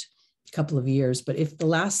last couple of years, but if the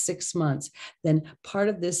last 6 months, then part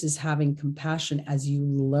of this is having compassion as you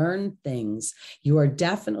learn things. You are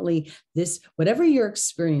definitely this, whatever you're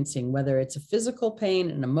experiencing, whether it's a physical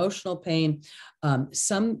pain, an emotional pain,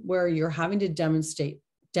 somewhere you're having to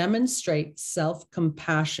demonstrate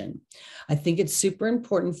self-compassion. I think it's super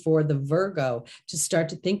important for the Virgo to start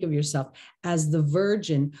to think of yourself as the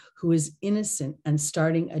virgin who is innocent and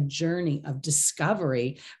starting a journey of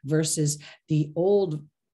discovery versus the old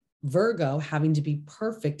Virgo having to be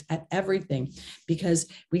perfect at everything, because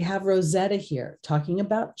we have Rosetta here talking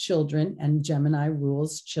about children, and Gemini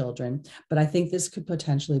rules children. But I think this could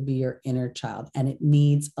potentially be your inner child, and it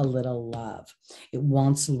needs a little love. It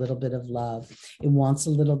wants a little bit of love. It wants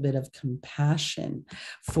a little bit of compassion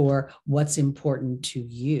for what's important to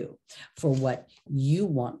you, for what you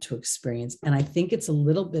want to experience. And I think it's a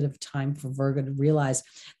little bit of time for Virgo to realize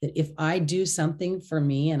that if I do something for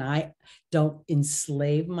me and I don't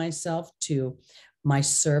enslave myself to my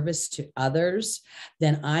service to others,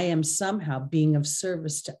 then I am somehow being of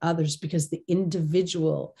service to others, because the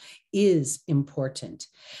individual is important.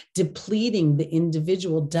 Depleting the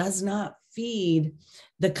individual does not feed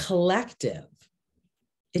the collective.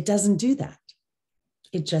 It doesn't do that.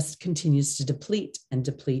 It just continues to deplete and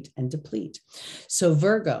deplete and deplete. So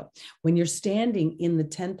Virgo, when you're standing in the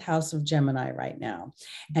 10th house of Gemini right now,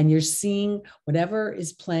 and you're seeing whatever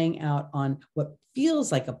is playing out on what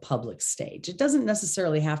feels like a public stage, it doesn't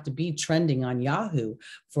necessarily have to be trending on Yahoo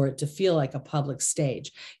for it to feel like a public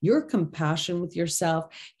stage. Your compassion with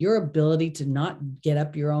yourself, your ability to not get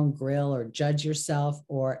up your own grill or judge yourself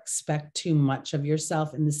or expect too much of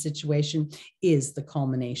yourself in the situation is the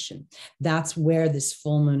culmination. That's where this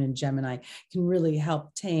full moon in Gemini can really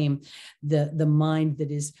help tame the mind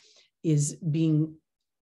that is being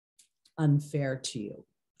unfair to you,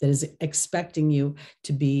 that is expecting you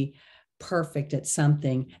to be perfect at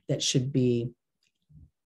something that should be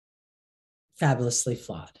fabulously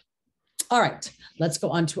flawed. All right, let's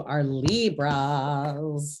go on to our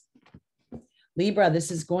Libras. Libra,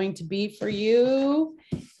 this is going to be for you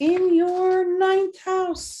in your 9th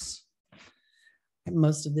house. I have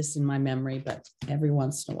most of this in my memory, but every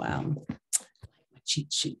once in a while, I like my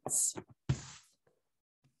cheat sheets.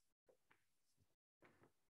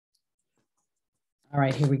 All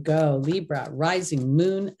right, here we go. Libra, rising,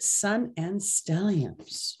 moon, sun, and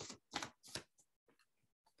stelliums.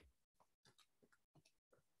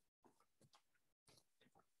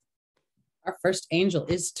 Our first angel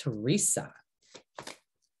is Teresa.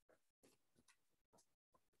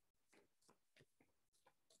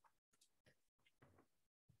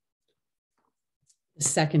 The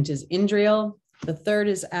second is Indriel. The third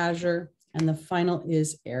is Azure. And the final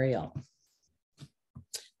is Ariel.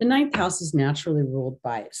 The 9th house is naturally ruled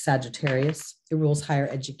by Sagittarius. It rules higher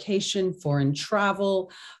education, foreign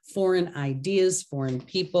travel, foreign ideas, foreign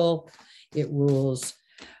people. It rules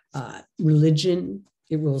religion.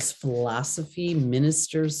 It rules philosophy,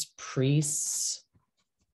 ministers, priests.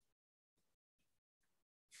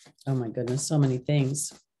 Oh my goodness, so many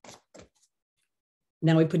things.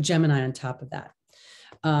 Now we put Gemini on top of that.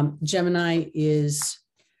 Gemini is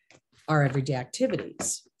our everyday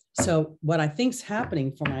activities. So what I think is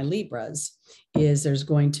happening for my Libras is there's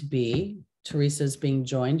going to be, Teresa's being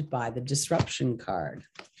joined by the disruption card.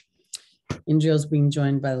 Indriel's being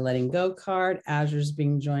joined by the letting go card. Azure's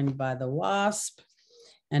being joined by the wasp.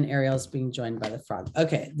 And Ariel's being joined by the frog.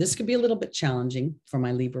 Okay, this could be a little bit challenging for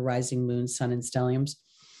my Libra rising, moon, sun, and stelliums,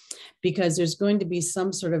 because there's going to be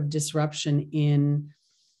some sort of disruption in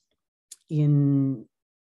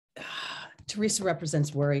Teresa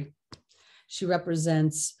represents worry. She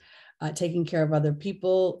represents taking care of other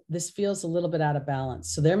people. This feels a little bit out of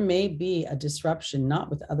balance. So there may be a disruption, not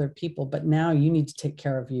with other people, but now you need to take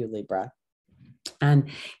care of you, Libra. And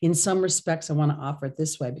in some respects, I want to offer it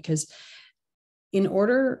this way, because in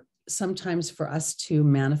order sometimes for us to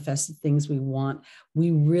manifest the things we want, we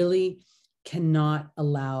really cannot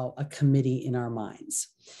allow a committee in our minds.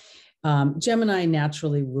 Gemini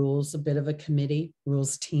naturally rules a bit of a committee,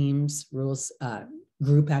 rules teams, rules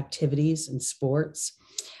group activities and sports.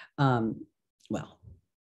 Well,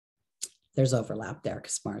 there's overlap there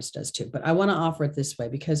because Mars does too, but I want to offer it this way,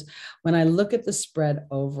 because when I look at the spread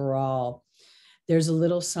overall, there's a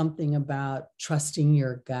little something about trusting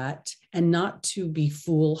your gut, and not to be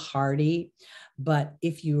foolhardy, but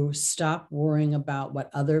if you stop worrying about what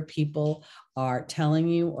other people are telling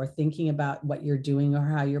you or thinking about what you're doing or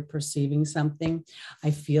how you're perceiving something,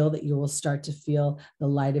 I feel that you will start to feel the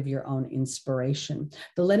light of your own inspiration.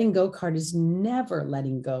 The letting go card is never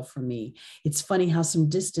letting go for me. It's funny how some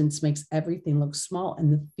distance makes everything look small,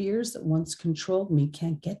 and the fears that once controlled me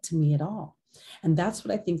can't get to me at all. And that's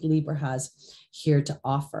what I think Libra has here to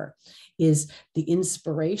offer, is the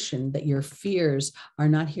inspiration that your fears are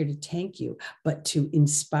not here to tank you, but to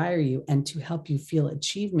inspire you and to help you feel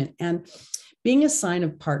achievement. And being a sign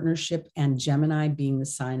of partnership, and Gemini being the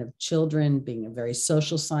sign of children, being a very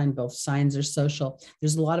social sign, both signs are social.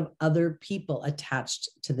 There's a lot of other people attached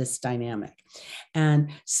to this dynamic.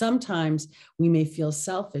 And sometimes we may feel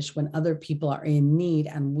selfish when other people are in need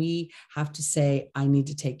and we have to say, I need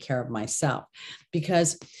to take care of myself,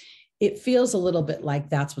 because it feels a little bit like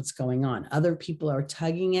that's what's going on. Other people are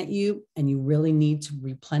tugging at you and you really need to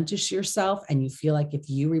replenish yourself. And you feel like if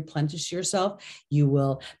you replenish yourself, you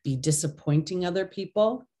will be disappointing other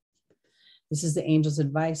people. This is the angel's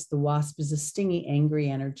advice. The wasp is a stingy, angry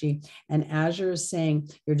energy. And Azure is saying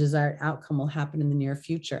your desired outcome will happen in the near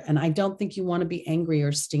future. And I don't think you want to be angry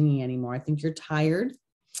or stingy anymore. I think you're tired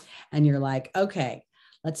and you're like, okay,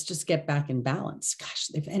 let's just get back in balance. Gosh,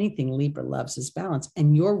 if anything, Libra loves is balance.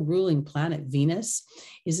 And your ruling planet, Venus,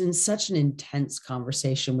 is in such an intense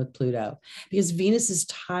conversation with Pluto, because Venus is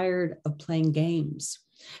tired of playing games.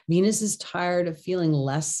 Venus is tired of feeling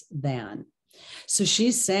less than. So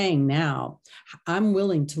she's saying now, I'm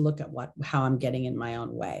willing to look at how I'm getting in my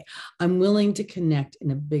own way. I'm willing to connect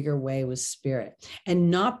in a bigger way with spirit.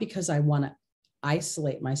 And not because I want to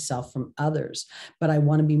isolate myself from others, but I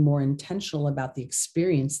want to be more intentional about the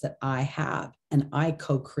experience that I have and I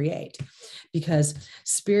co-create, because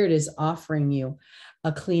spirit is offering you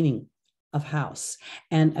a cleaning of house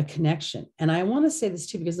and a connection. And I want to say this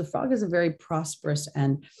too, because the frog is a very prosperous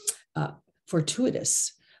and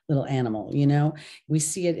fortuitous little animal. You know, we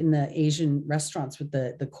see it in the Asian restaurants with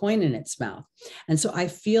the coin in its mouth. And so I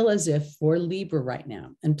feel as if for Libra right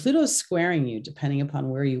now, and Pluto's squaring you depending upon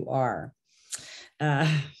where you are.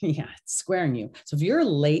 It's squaring you. So if you're a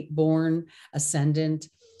late born ascendant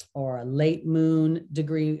or a late moon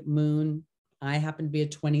degree moon, I happen to be a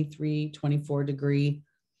 23, 24 degree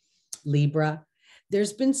Libra.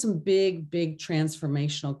 There's been some big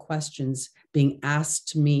transformational questions being asked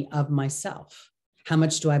to me of myself. How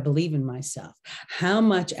much do I believe in myself? How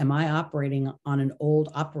much am I operating on an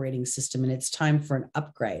old operating system and it's time for an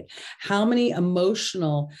upgrade? How many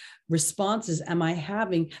emotional responses am I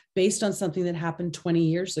having based on something that happened 20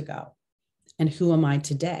 years ago? And who am I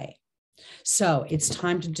today? So it's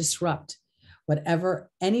time to disrupt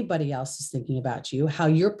whatever anybody else is thinking about you, how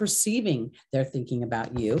you're perceiving they're thinking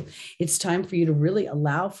about you. It's time for you to really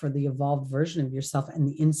allow for the evolved version of yourself and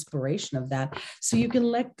the inspiration of that, so you can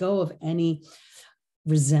let go of any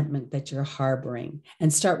resentment that you're harboring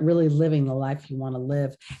and start really living the life you want to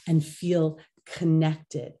live and feel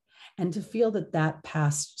connected, and to feel that that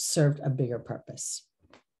past served a bigger purpose.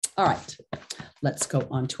 All right, let's go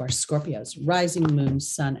on to our Scorpios, rising moon,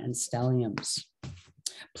 sun, and stelliums.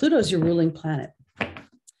 Pluto is your ruling planet,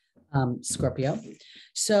 Scorpio.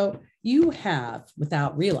 So you have,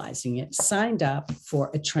 without realizing it, signed up for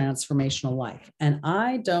a transformational life. And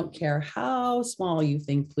I don't care how small you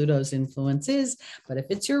think Pluto's influence is, but if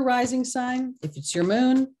it's your rising sign, if it's your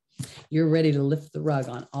moon, you're ready to lift the rug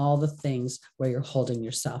on all the things where you're holding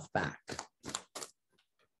yourself back.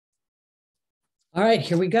 All right,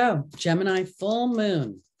 here we go. Gemini full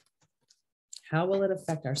moon. How will it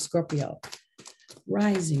affect our Scorpio?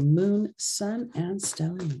 Rising moon, sun, and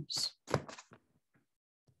stelliums.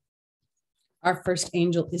 Our first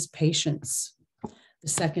angel is Patience. The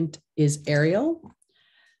second is Ariel.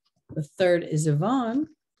 The third is Yvonne.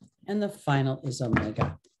 And the final is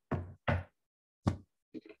Omega.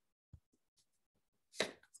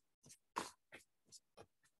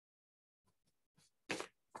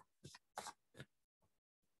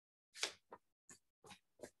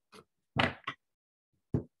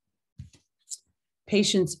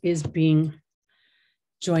 Patience is being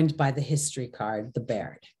joined by the history card, the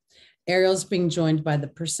Baird. Ariel's being joined by the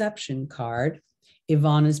perception card.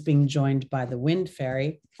 Yvonne is being joined by the wind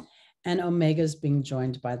fairy. And Omega is being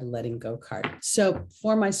joined by the letting go card. So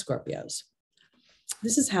for my Scorpios,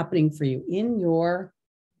 this is happening for you in your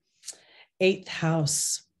 8th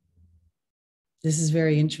house. This is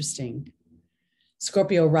very interesting.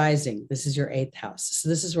 Scorpio rising, this is your 8th house. So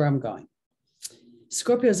this is where I'm going.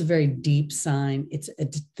 Scorpio is a very deep sign. It's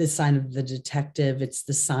the sign of the detective. It's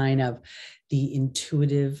the sign of the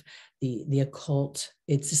intuitive, the occult.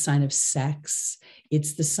 It's a sign of sex.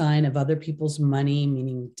 It's the sign of other people's money,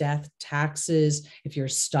 meaning death, taxes. If you're a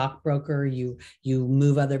stockbroker, you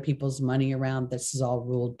move other people's money around. This is all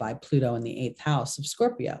ruled by Pluto in the 8th house of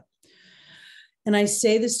Scorpio. And I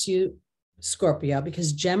say this to you, Scorpio,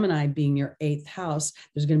 because Gemini being your 8th house,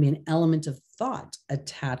 there's going to be an element of thought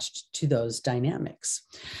attached to those dynamics.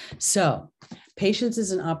 So Patience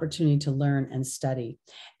is an opportunity to learn and study.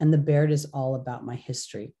 And the Baird is all about my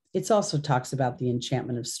history. It also talks about the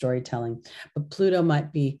enchantment of storytelling, but Pluto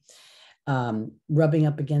might be rubbing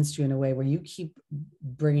up against you in a way where you keep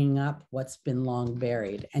bringing up what's been long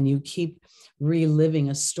buried, and you keep reliving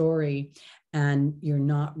a story, and you're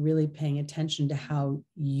not really paying attention to how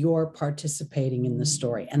you're participating in the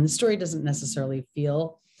story. And the story doesn't necessarily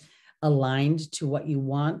feel aligned to what you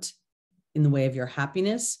want in the way of your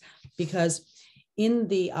happiness, because in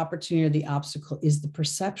the opportunity or the obstacle is the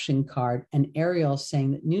perception card, and Ariel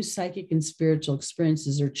saying that new psychic and spiritual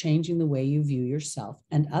experiences are changing the way you view yourself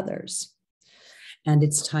and others. And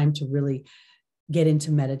it's time to really get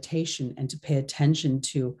into meditation and to pay attention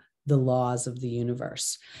to the laws of the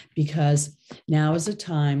universe, because now is a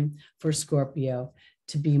time for Scorpio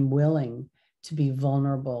to be willing to be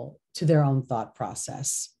vulnerable to their own thought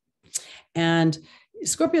process. And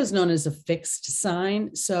Scorpio is known as a fixed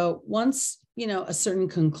sign. So once, a certain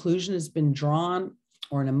conclusion has been drawn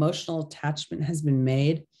or an emotional attachment has been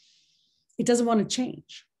made, it doesn't want to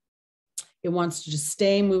change. It wants to just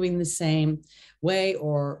stay moving the same way,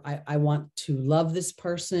 or I want to love this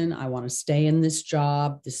person. I want to stay in this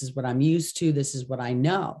job. This is what I'm used to. This is what I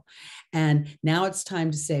know. And now it's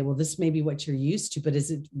time to say, well, this may be what you're used to, but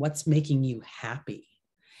is it what's making you happy?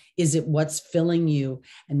 Is it what's filling you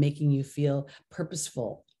and making you feel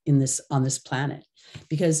purposeful on this planet?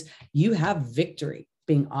 Because you have victory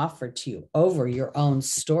being offered to you over your own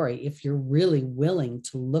story if you're really willing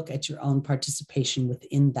to look at your own participation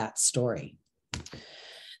within that story.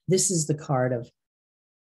 This is the card of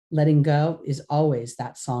letting go. Is always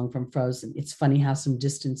that song from Frozen. It's funny how some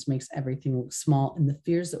distance makes everything look small, and the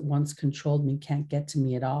fears that once controlled me can't get to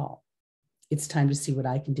me at all. It's time to see what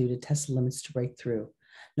I can do to test the limits to break through.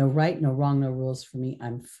 No right, no wrong, no rules for me.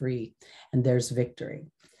 I'm free, and there's victory.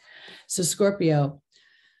 So Scorpio,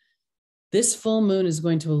 this full moon is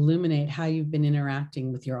going to illuminate how you've been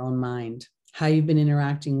interacting with your own mind, how you've been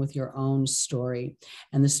interacting with your own story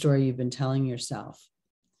and the story you've been telling yourself.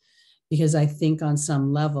 Because I think on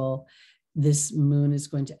some level, this moon is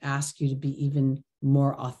going to ask you to be even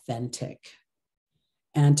more authentic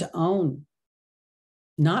and to own,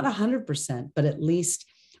 not 100%, but at least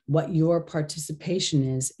what your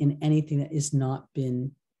participation is in anything that has not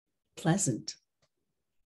been pleasant.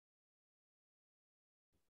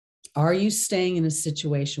 Are you staying in a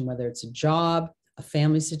situation, whether it's a job, a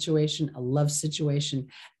family situation, a love situation,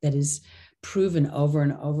 that is proven over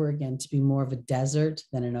and over again to be more of a desert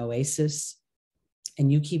than an oasis, and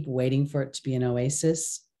you keep waiting for it to be an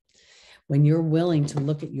oasis? When you're willing to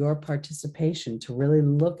look at your participation, to really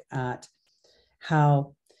look at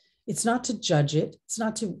how it's not to judge it, it's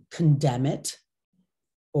not to condemn it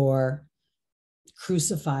or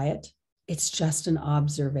crucify it, it's just an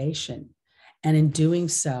observation. And in doing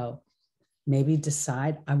so, maybe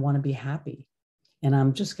decide, I want to be happy. And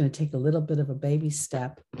I'm just going to take a little bit of a baby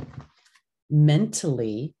step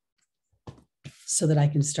mentally so that I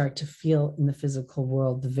can start to feel in the physical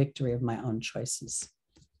world the victory of my own choices.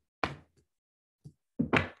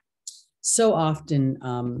 So often,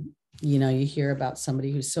 you hear about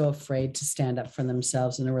somebody who's so afraid to stand up for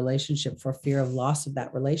themselves in a relationship for fear of loss of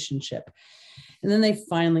that relationship. And then they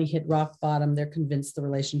finally hit rock bottom. They're convinced the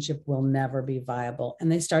relationship will never be viable.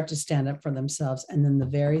 And they start to stand up for themselves. And then the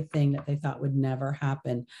very thing that they thought would never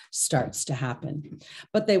happen starts to happen.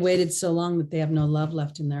 But they waited so long that they have no love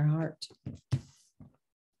left in their heart.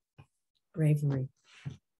 Bravery.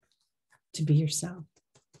 To be yourself.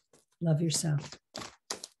 Love yourself.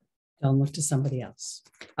 Don't look to somebody else.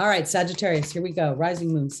 All right, Sagittarius, here we go.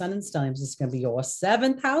 Rising moon, sun, and stelliums. This is going to be your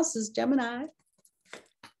seventh house is Gemini.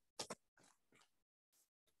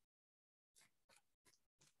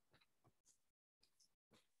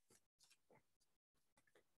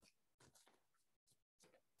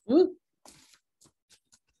 Ooh.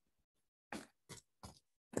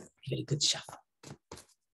 Give it a good shuffle.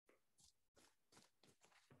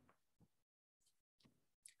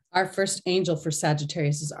 Our first angel for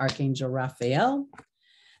Sagittarius is Archangel Raphael.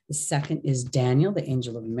 The second is Daniel, the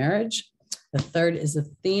angel of marriage. The third is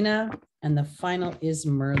Athena. And the final is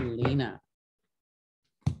Merlina.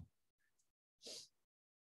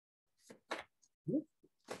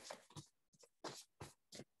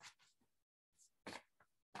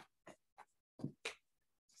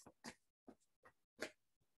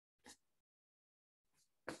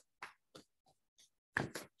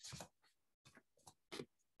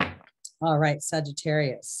 All right,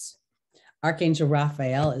 Sagittarius. Archangel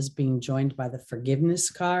Raphael is being joined by the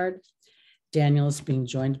forgiveness card. Daniel is being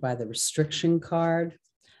joined by the restriction card.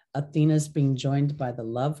 Athena is being joined by the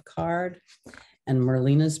love card. And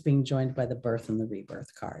Merlina's being joined by the birth and the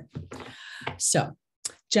rebirth card. So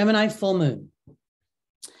Gemini full moon.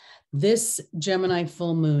 This Gemini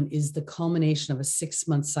full moon is the culmination of a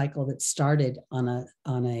 6-month cycle that started on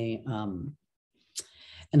an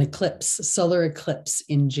eclipse, solar eclipse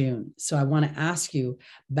in June. So I want to ask you,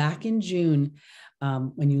 back in June,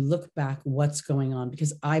 when you look back, what's going on?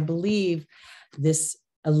 Because I believe this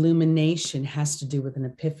illumination has to do with an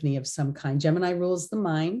epiphany of some kind. Gemini rules the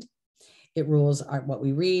mind. It rules what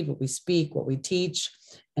we read, what we speak, what we teach,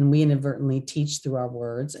 and we inadvertently teach through our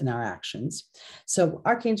words and our actions. So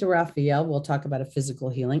Archangel Raphael will talk about a physical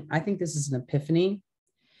healing. I think this is an epiphany.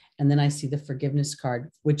 And then I see the forgiveness card,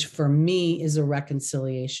 which for me is a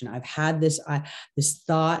reconciliation. I've had this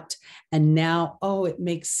thought, and now, oh, it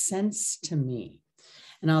makes sense to me.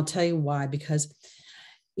 And I'll tell you why, because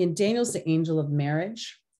in Daniel's the angel of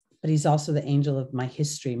marriage, but he's also the angel of my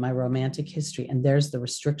history, my romantic history. And there's the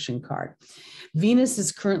restriction card. Venus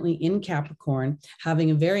is currently in Capricorn,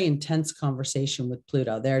 having a very intense conversation with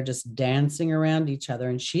Pluto. They're just dancing around each other,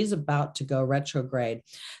 and she's about to go retrograde.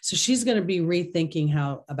 So she's going to be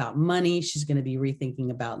rethinking about money. She's going to be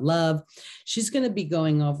rethinking about love. She's going to be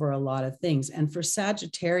going over a lot of things. And for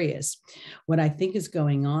Sagittarius, what I think is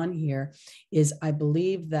going on here is I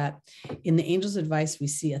believe that in the angel's advice, we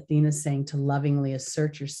see Athena saying to lovingly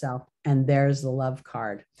assert yourself. And there's the love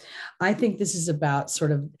card. I think this is about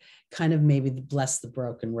kind of maybe bless the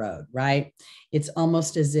broken road, right? It's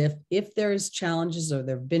almost as if there's challenges, or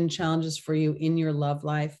there have been challenges for you in your love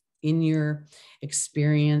life, in your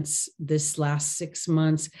experience this last 6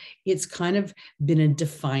 months, it's kind of been a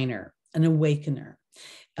definer, an awakener,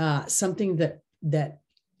 something that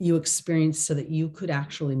you experienced so that you could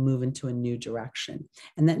actually move into a new direction.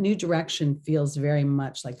 And that new direction feels very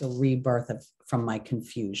much like a rebirth from my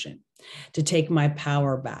confusion, to take my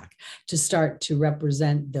power back, to start to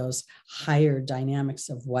represent those higher dynamics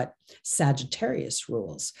of what Sagittarius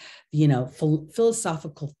rules,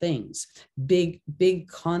 philosophical things, big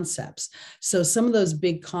concepts. So some of those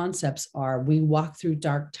big concepts are, we walk through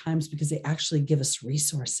dark times because they actually give us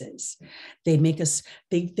resources. They make us,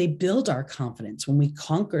 they build our confidence when we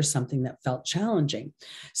conquer something that felt challenging.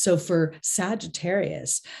 So for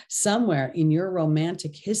Sagittarius, somewhere in your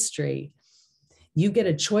romantic history, you get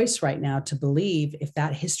a choice right now to believe if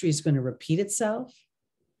that history is going to repeat itself,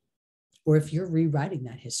 or if you're rewriting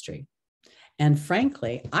that history. And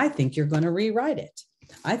frankly, I think you're going to rewrite it.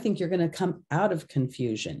 I think you're going to come out of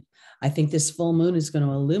confusion. I think this full moon is going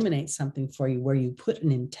to illuminate something for you where you put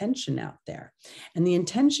an intention out there. And the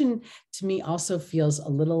intention to me also feels a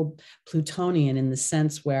little Plutonian, in the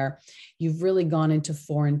sense where you've really gone into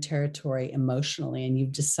foreign territory emotionally, and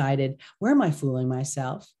you've decided, where am I fooling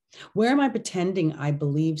myself? Where am I pretending I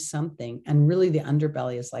believe something? And really the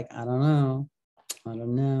underbelly is like, I don't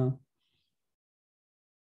know.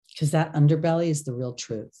 Because that underbelly is the real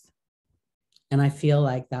truth. And I feel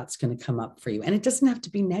like that's going to come up for you. And it doesn't have to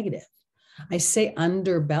be negative. I say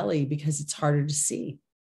underbelly because it's harder to see.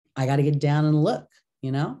 I got to get down and look,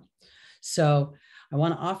 So I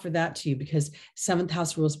want to offer that to you, because 7th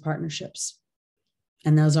house rules partnerships.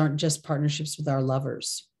 And those aren't just partnerships with our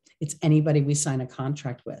lovers. It's anybody we sign a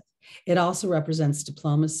contract with. It also represents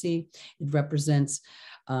diplomacy. It represents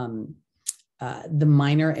the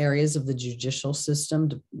minor areas of the judicial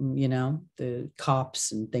system, the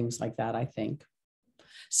cops and things like that, I think.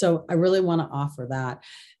 So I really want to offer that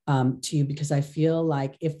to you, because I feel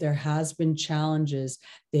like if there has been challenges,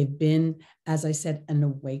 they've been, as I said, an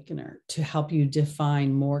awakener to help you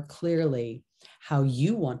define more clearly how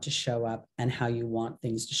you want to show up and how you want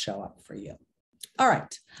things to show up for you. All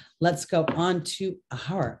right, let's go on to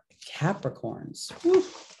our Capricorns. Woo.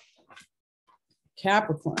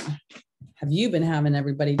 Capricorn, have you been having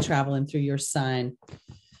everybody traveling through your sign,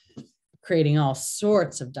 creating all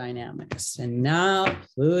sorts of dynamics? And now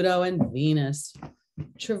Pluto and Venus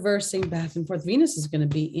traversing back and forth. Venus is going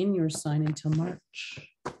to be in your sign until March.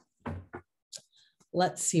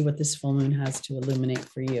 Let's see what this full moon has to illuminate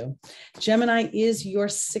for you. Gemini is your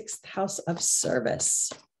 6th house of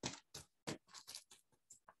service.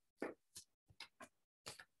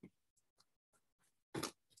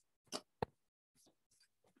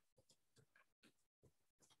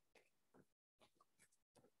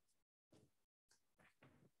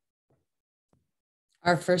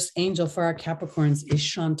 Our first angel for our Capricorns is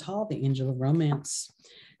Chantal, the angel of romance.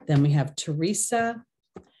 Then we have Teresa.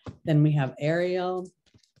 Then we have Ariel.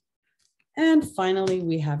 And finally,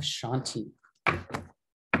 we have Shanti.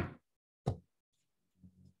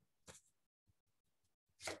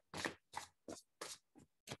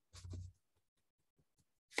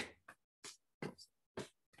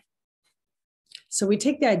 So we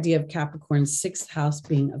take the idea of Capricorn's sixth house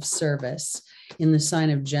being of service in the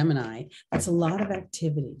sign of Gemini. That's a lot of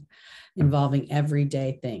activity involving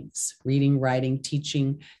everyday things: reading, writing,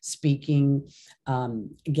 teaching, speaking,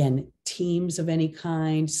 again, teams of any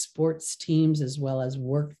kind, sports teams, as well as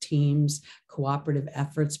work teams, cooperative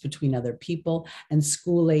efforts between other people, and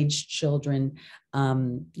school-aged children,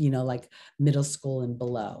 like middle school and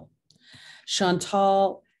below.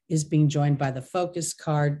 Chantal is being joined by the focus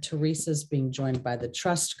card. Teresa's being joined by the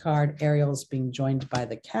trust card. Ariel's being joined by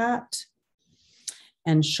the cat.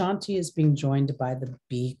 And Shanti is being joined by the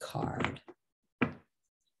bee card.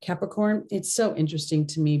 Capricorn, it's so interesting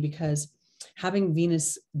to me because having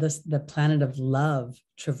Venus, the planet of love,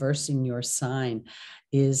 traversing your sign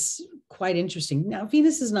is quite interesting. Now,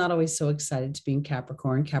 Venus is not always so excited to be in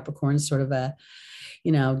Capricorn. Capricorn is sort of a,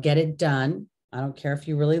 get it done. I don't care if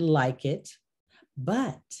you really like it.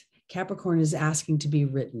 But Capricorn is asking to be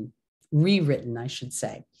rewritten, I should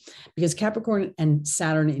say, because Capricorn and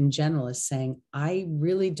Saturn in general is saying, I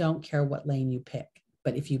really don't care what lane you pick,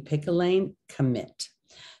 but if you pick a lane, commit.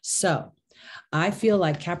 So I feel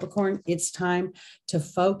like Capricorn, it's time to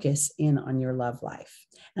focus in on your love life.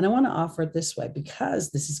 And I want to offer it this way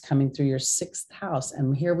because this is coming through your sixth house.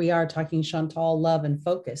 And here we are talking Chantal, love and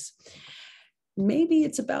focus. Maybe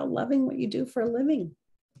it's about loving what you do for a living.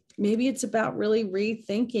 Maybe it's about really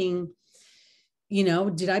rethinking,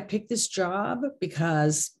 did I pick this job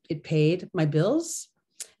because it paid my bills?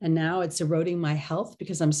 And now it's eroding my health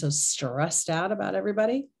because I'm so stressed out about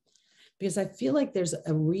everybody? Because I feel like there's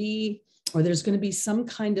there's going to be some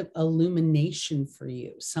kind of illumination for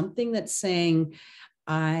you, something that's saying,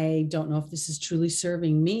 I don't know if this is truly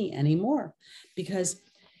serving me anymore, because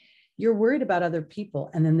you're worried about other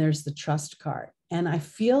people. And then there's the trust card. And I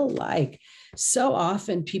feel like so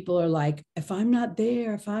often people are like, if I'm not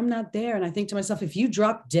there. And I think to myself, if you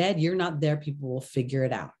drop dead, you're not there, people will figure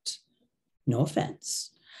it out. No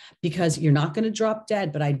offense, because you're not going to drop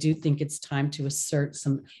dead. But I do think it's time to assert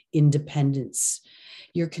some independence.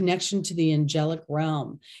 Your connection to the angelic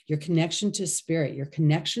realm, your connection to spirit, your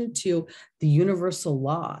connection to the universal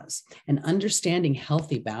laws, and understanding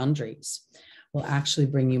healthy boundaries will actually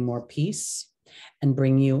bring you more peace and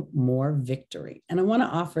bring you more victory. And I want to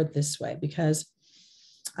offer it this way because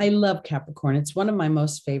I love Capricorn. It's one of my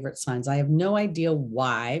most favorite signs. I have no idea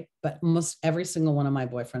why, but almost every single one of my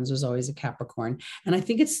boyfriends was always a Capricorn. And I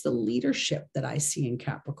think it's the leadership that I see in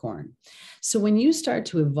Capricorn. So when you start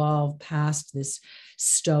to evolve past this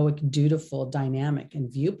stoic, dutiful dynamic and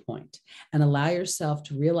viewpoint and allow yourself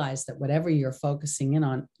to realize that whatever you're focusing in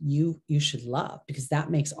on, you should love, because that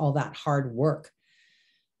makes all that hard work.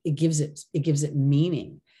 It gives it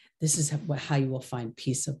meaning. This is how you will find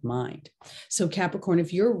peace of mind. So Capricorn,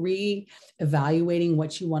 if you're re-evaluating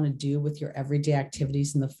what you want to do with your everyday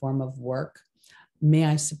activities in the form of work, may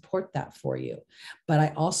I support that for you. But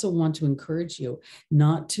I also want to encourage you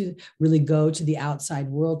not to really go to the outside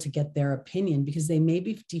world to get their opinion, because they may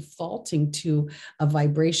be defaulting to a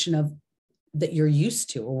vibration of that you're used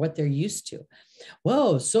to or what they're used to.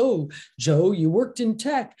 Whoa, so Joe, you worked in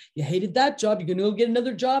tech. You hated that job. You're going to go get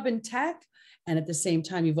another job in tech. And at the same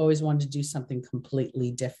time, you've always wanted to do something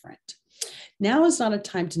completely different. Now is not a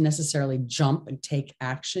time to necessarily jump and take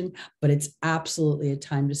action, but it's absolutely a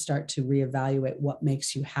time to start to reevaluate what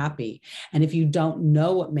makes you happy. And if you don't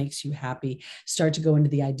know what makes you happy, start to go into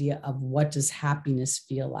the idea of what does happiness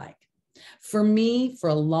feel like. For me,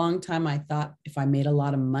 for a long time, I thought if I made a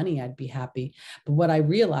lot of money, I'd be happy. But what I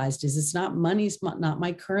realized is it's not money's not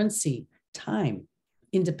my currency. Time,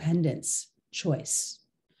 independence, choice.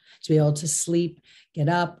 To be able to sleep, get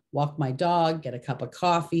up, walk my dog, get a cup of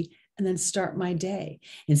coffee, and then start my day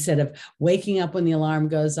instead of waking up when the alarm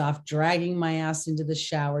goes off, dragging my ass into the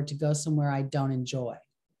shower to go somewhere I don't enjoy.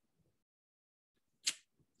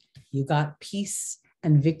 You got peace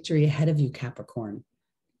and victory ahead of you, Capricorn.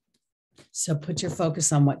 So put your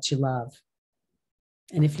focus on what you love.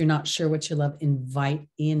 And if you're not sure what you love, invite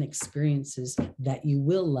in experiences that you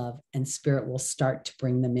will love, and spirit will start to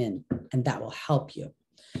bring them in, and that will help you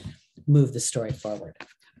move the story forward.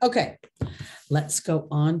 Okay, let's go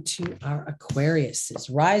on to our Aquariuses.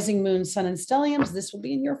 Rising moon, sun, and stelliums. This will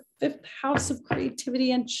be in your fifth house of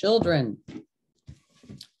creativity and children.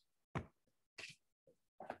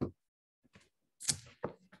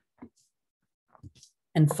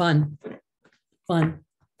 And fun.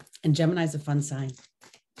 And Gemini is a fun sign.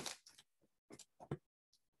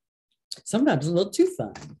 Sometimes a little too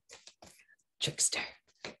fun. Trickster.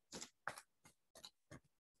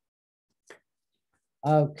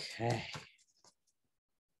 Okay.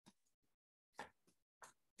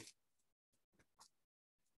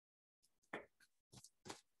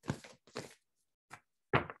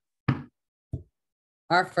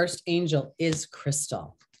 Our first angel is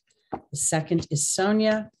Crystal. The second is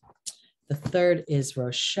Sonia. The third is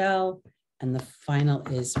Rochelle. And the final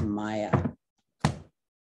is Maya. A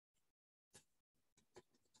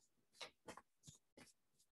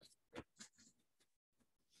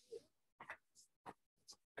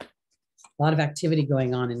lot of activity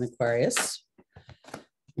going on in Aquarius.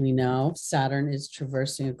 We know Saturn is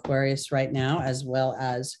traversing Aquarius right now, as well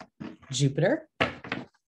as Jupiter.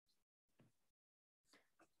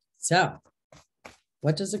 So,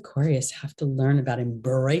 what does Aquarius have to learn about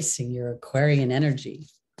embracing your Aquarian energy?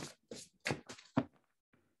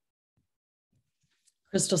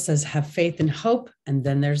 Crystal says, have faith and hope. And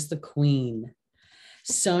then there's the Queen.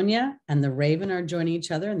 Sonia and the Raven are joining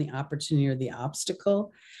each other in the opportunity or the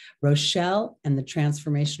obstacle. Rochelle and the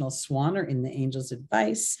transformational Swan are in the Angel's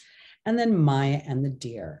advice. And then Maya and the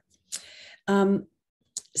Deer.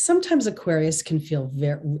 Sometimes Aquarius can feel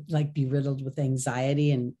be riddled with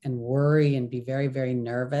anxiety and worry and be very, very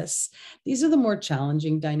nervous. These are the more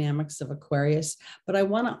challenging dynamics of Aquarius, but I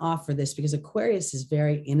want to offer this because Aquarius is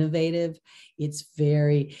very innovative. It's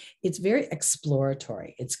very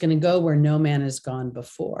exploratory. It's going to go where no man has gone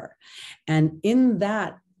before. And in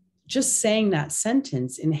that, just saying that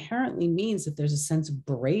sentence inherently means that there's a sense of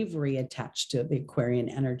bravery attached to the Aquarian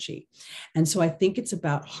energy. And so I think it's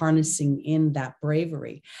about harnessing in that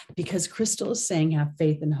bravery, because Crystal is saying, have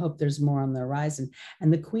faith and hope, there's more on the horizon.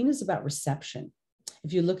 And the Queen is about reception.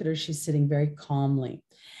 If you look at her, she's sitting very calmly.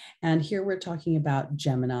 And here we're talking about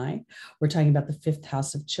Gemini. We're talking about the fifth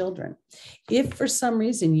house of children. If for some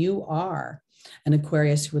reason you are an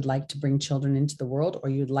Aquarius who would like to bring children into the world, or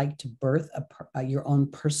you'd like to birth your own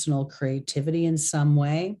personal creativity in some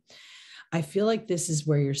way, I feel like this is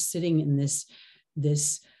where you're sitting in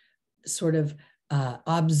this sort of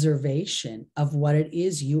observation of what it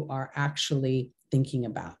is you are actually thinking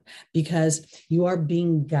about, because you are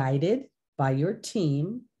being guided by your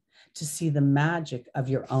team to see the magic of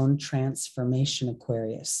your own transformation,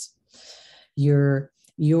 Aquarius.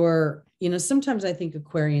 Sometimes I think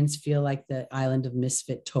Aquarians feel like the island of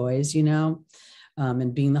misfit toys,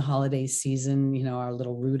 and being the holiday season, our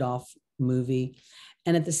little Rudolph movie.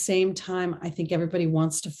 And at the same time, I think everybody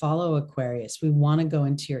wants to follow Aquarius. We want to go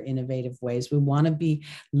into your innovative ways. We want to be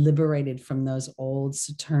liberated from those old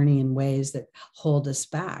Saturnian ways that hold us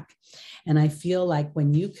back. And I feel like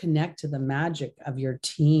when you connect to the magic of your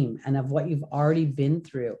team and of what you've already been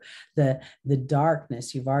through, the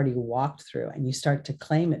darkness you've already walked through, and you start to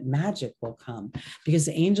claim it, magic will come. Because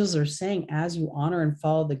the angels are saying, as you honor and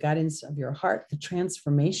follow the guidance of your heart, the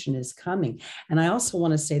transformation is coming. And I also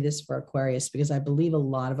want to say this for Aquarius, because I believe a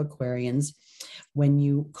lot of Aquarians, when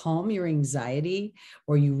you calm your anxiety,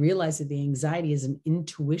 or you realize that the anxiety is an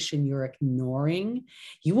intuition you're ignoring,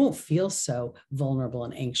 you won't feel so vulnerable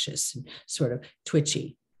and anxious and sort of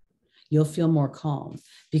twitchy. You'll feel more calm,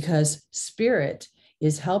 because spirit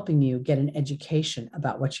is helping you get an education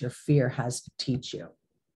about what your fear has to teach you.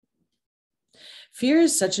 Fear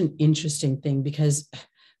is such an interesting thing, because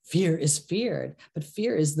fear is feared, but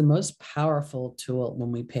fear is the most powerful tool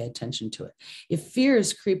when we pay attention to it. If fear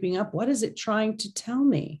is creeping up, what is it trying to tell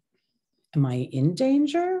me? Am I in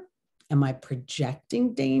danger? Am I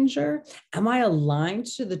projecting danger? Am I aligned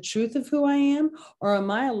to the truth of who I am? Or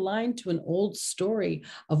am I aligned to an old story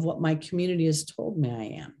of what my community has told me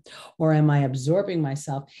I am? Or am I absorbing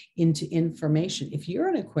myself into information? If you're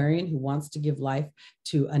an Aquarian who wants to give life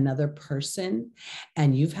to another person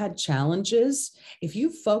and you've had challenges, if you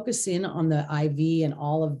focus in on the IV and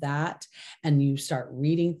all of that, and you start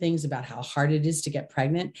reading things about how hard it is to get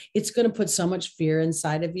pregnant, it's going to put so much fear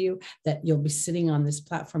inside of you that you'll be sitting on this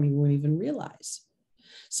platform you won't even realize.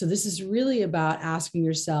 So this is really about asking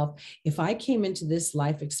yourself, if I came into this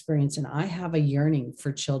life experience and I have a yearning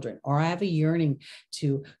for children, or I have a yearning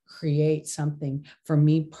to create something for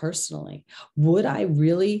me personally, would I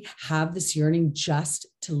really have this yearning just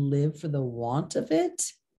to live for the want of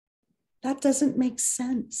it? That doesn't make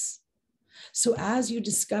sense. So as you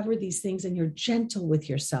discover these things and you're gentle with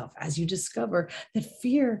yourself, as you discover that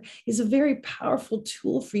fear is a very powerful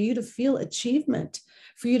tool for you to feel achievement,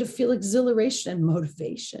 for you to feel exhilaration and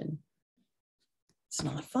motivation. It's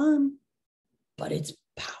not fun, but it's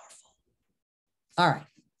powerful. All right,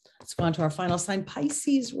 let's go on to our final sign,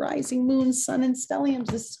 Pisces, rising, moon, sun, and stelliums.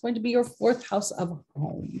 This is going to be your fourth house of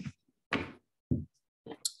home,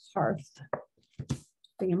 hearth,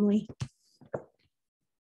 family.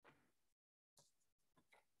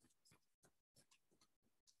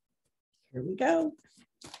 Here we go.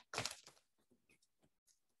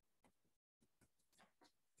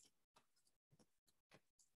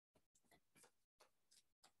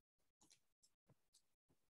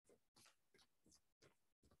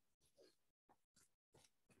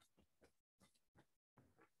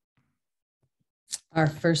 Our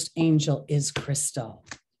first angel is Crystal.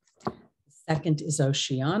 The second is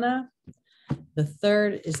Oceana. The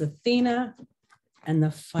third is Athena. And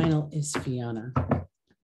the final is Fiona.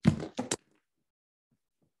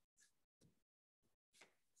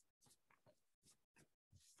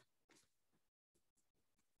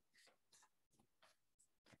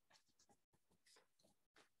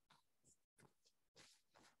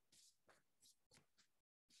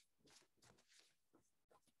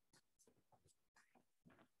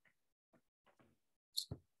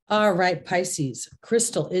 All right, Pisces.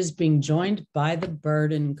 Crystal is being joined by the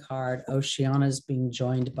burden card. Oceana is being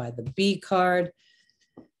joined by the B card.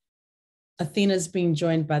 Athena is being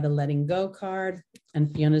joined by the letting go card.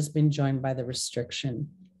 And Fiona has been joined by the restriction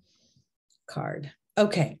card.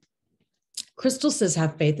 Okay. Crystal says,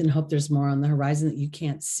 have faith and hope there's more on the horizon that you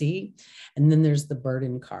can't see. And then there's the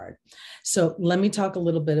burden card. So let me talk a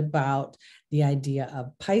little bit about the idea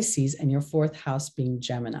of Pisces and your fourth house being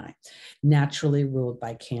Gemini, naturally ruled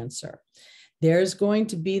by Cancer. There's going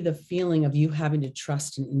to be the feeling of you having to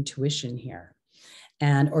trust in intuition here,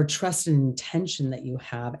 or trust an intention that you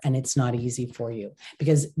have, and it's not easy for you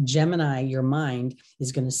because Gemini, your mind,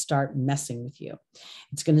 is going to start messing with you.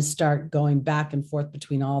 It's going to start going back and forth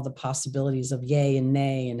between all the possibilities of yay and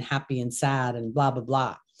nay and happy and sad and blah, blah,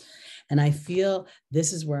 blah. And I feel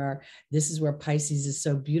this is where Pisces is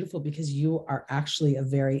so beautiful because you are actually a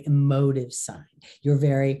very emotive sign. You're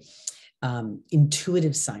very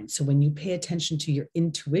intuitive sign. So when you pay attention to your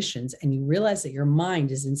intuitions and you realize that your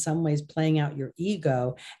mind is in some ways playing out your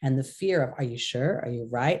ego and the fear of, are you sure? Are you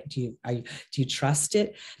right? Do you trust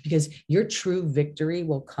it? Because your true victory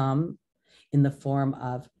will come in the form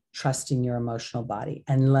of trusting your emotional body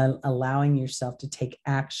and allowing yourself to take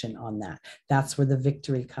action on that. That's where the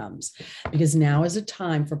victory comes. Because now is a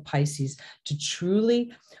time for Pisces to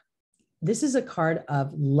truly, this is a card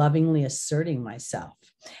of lovingly asserting myself.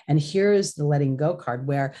 And here is the letting go card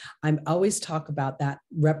where I'm always talk about that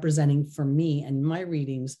representing for me and my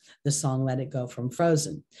readings, the song Let It Go from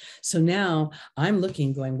Frozen. So now I'm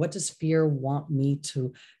looking, going, what does fear want me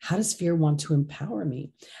to, how does fear want to empower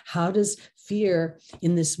me? How does fear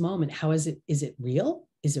in this moment, how is it real?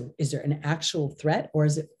 Is there an actual threat, or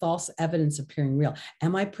is it false evidence appearing real?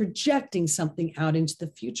 Am I projecting something out into the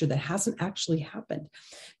future that hasn't actually happened?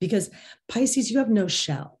 Because Pisces, you have no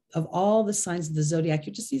shell. Of all the signs of the zodiac,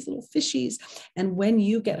 you're just these little fishies. And when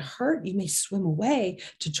you get hurt, you may swim away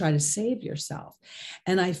to try to save yourself.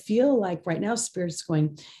 And I feel like right now, Spirit's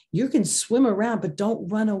going, you can swim around, but don't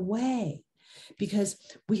run away because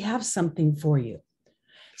we have something for you.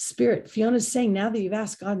 Spirit, Fiona's saying, now that you've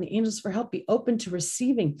asked God and the angels for help, be open to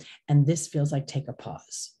receiving. And this feels like take a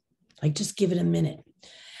pause. Like just give it a minute.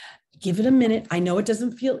 Give it a minute. I know it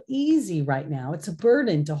doesn't feel easy right now. It's a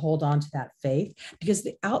burden to hold on to that faith because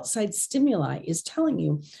the outside stimuli is telling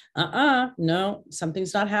you, no,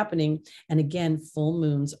 something's not happening. And again, full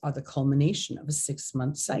moons are the culmination of a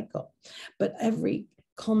 6-month cycle. But every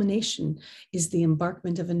culmination is the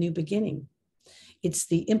embarkment of a new beginning. It's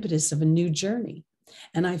the impetus of a new journey.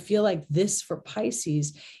 And I feel like this for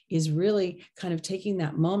Pisces is really kind of taking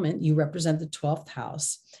that moment. You represent the 12th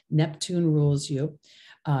house. Neptune rules you.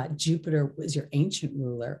 Jupiter is your ancient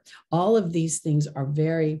ruler. All of these things are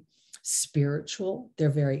very spiritual. They're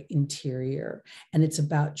very interior. And it's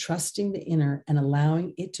about trusting the inner and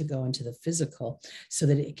allowing it to go into the physical so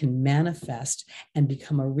that it can manifest and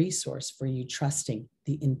become a resource for you, trusting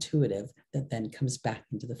the intuitive that then comes back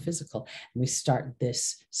into the physical. And we start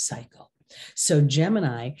this cycle. So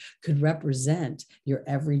Gemini could represent your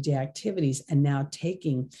everyday activities and now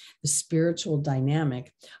taking the spiritual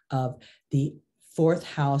dynamic of the 4th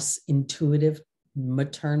house, intuitive,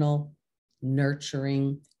 maternal,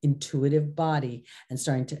 nurturing, intuitive body and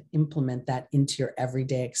starting to implement that into your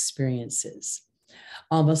everyday experiences.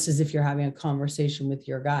 Almost as if you're having a conversation with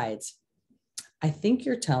your guides. I think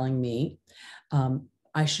you're telling me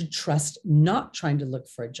I should trust not trying to look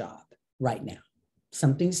for a job right now.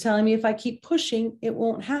 Something's telling me if I keep pushing, it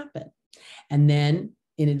won't happen. And then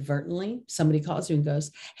inadvertently, somebody calls you and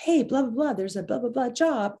goes, hey, blah, blah, blah, there's a blah, blah, blah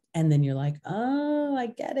job. And then you're like, oh, I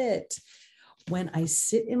get it. When I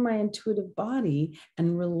sit in my intuitive body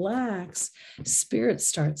and relax, Spirit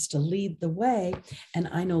starts to lead the way. And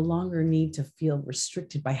I no longer need to feel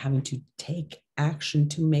restricted by having to take action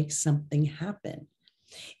to make something happen.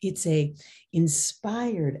 It's a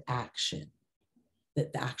inspired action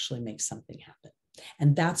that actually makes something happen.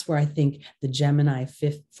 And that's where I think the Gemini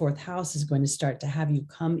fourth house is going to start to have you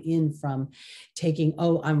come in from taking,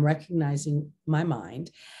 oh, I'm recognizing my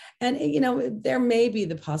mind. And, there may be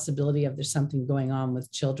the possibility of there's something going on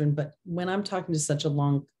with children, but when I'm talking to such a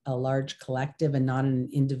large collective and not an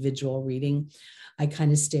individual reading, I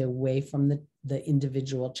kind of stay away from the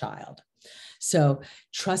individual child. So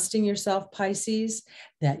trusting yourself, Pisces,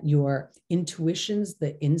 that your intuitions,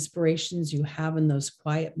 the inspirations you have in those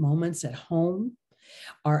quiet moments at home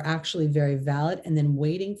are actually very valid, and then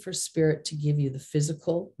waiting for spirit to give you the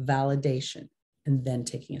physical validation and then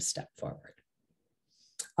taking a step forward.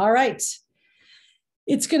 All right.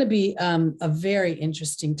 It's going to be a very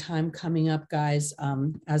interesting time coming up, guys,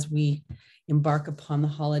 as we embark upon the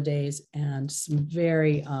holidays, and some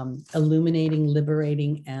very illuminating,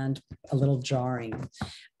 liberating, and a little jarring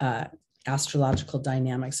astrological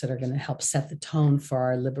dynamics that are going to help set the tone for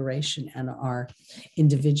our liberation and our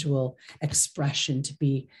individual expression to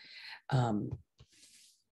be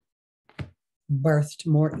birthed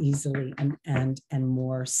more easily and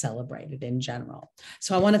more celebrated in general.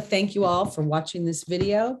 So I want to thank you all for watching this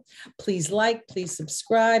video. Please like, please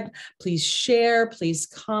subscribe, please share, please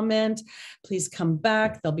comment, please come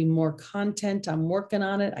back. There'll be more content. I'm working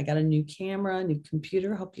on it. I got a new camera, a new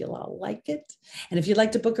computer. Hope you'll all like it. And if you'd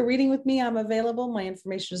like to book a reading with me, I'm available. My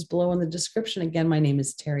information is below in the description. Again, my name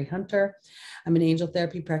is Teri Hunter. I'm an angel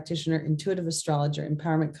therapy practitioner, intuitive astrologer,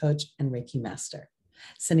 empowerment coach, and Reiki master.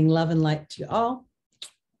 Sending love and light to you all.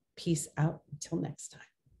 Peace out until next time.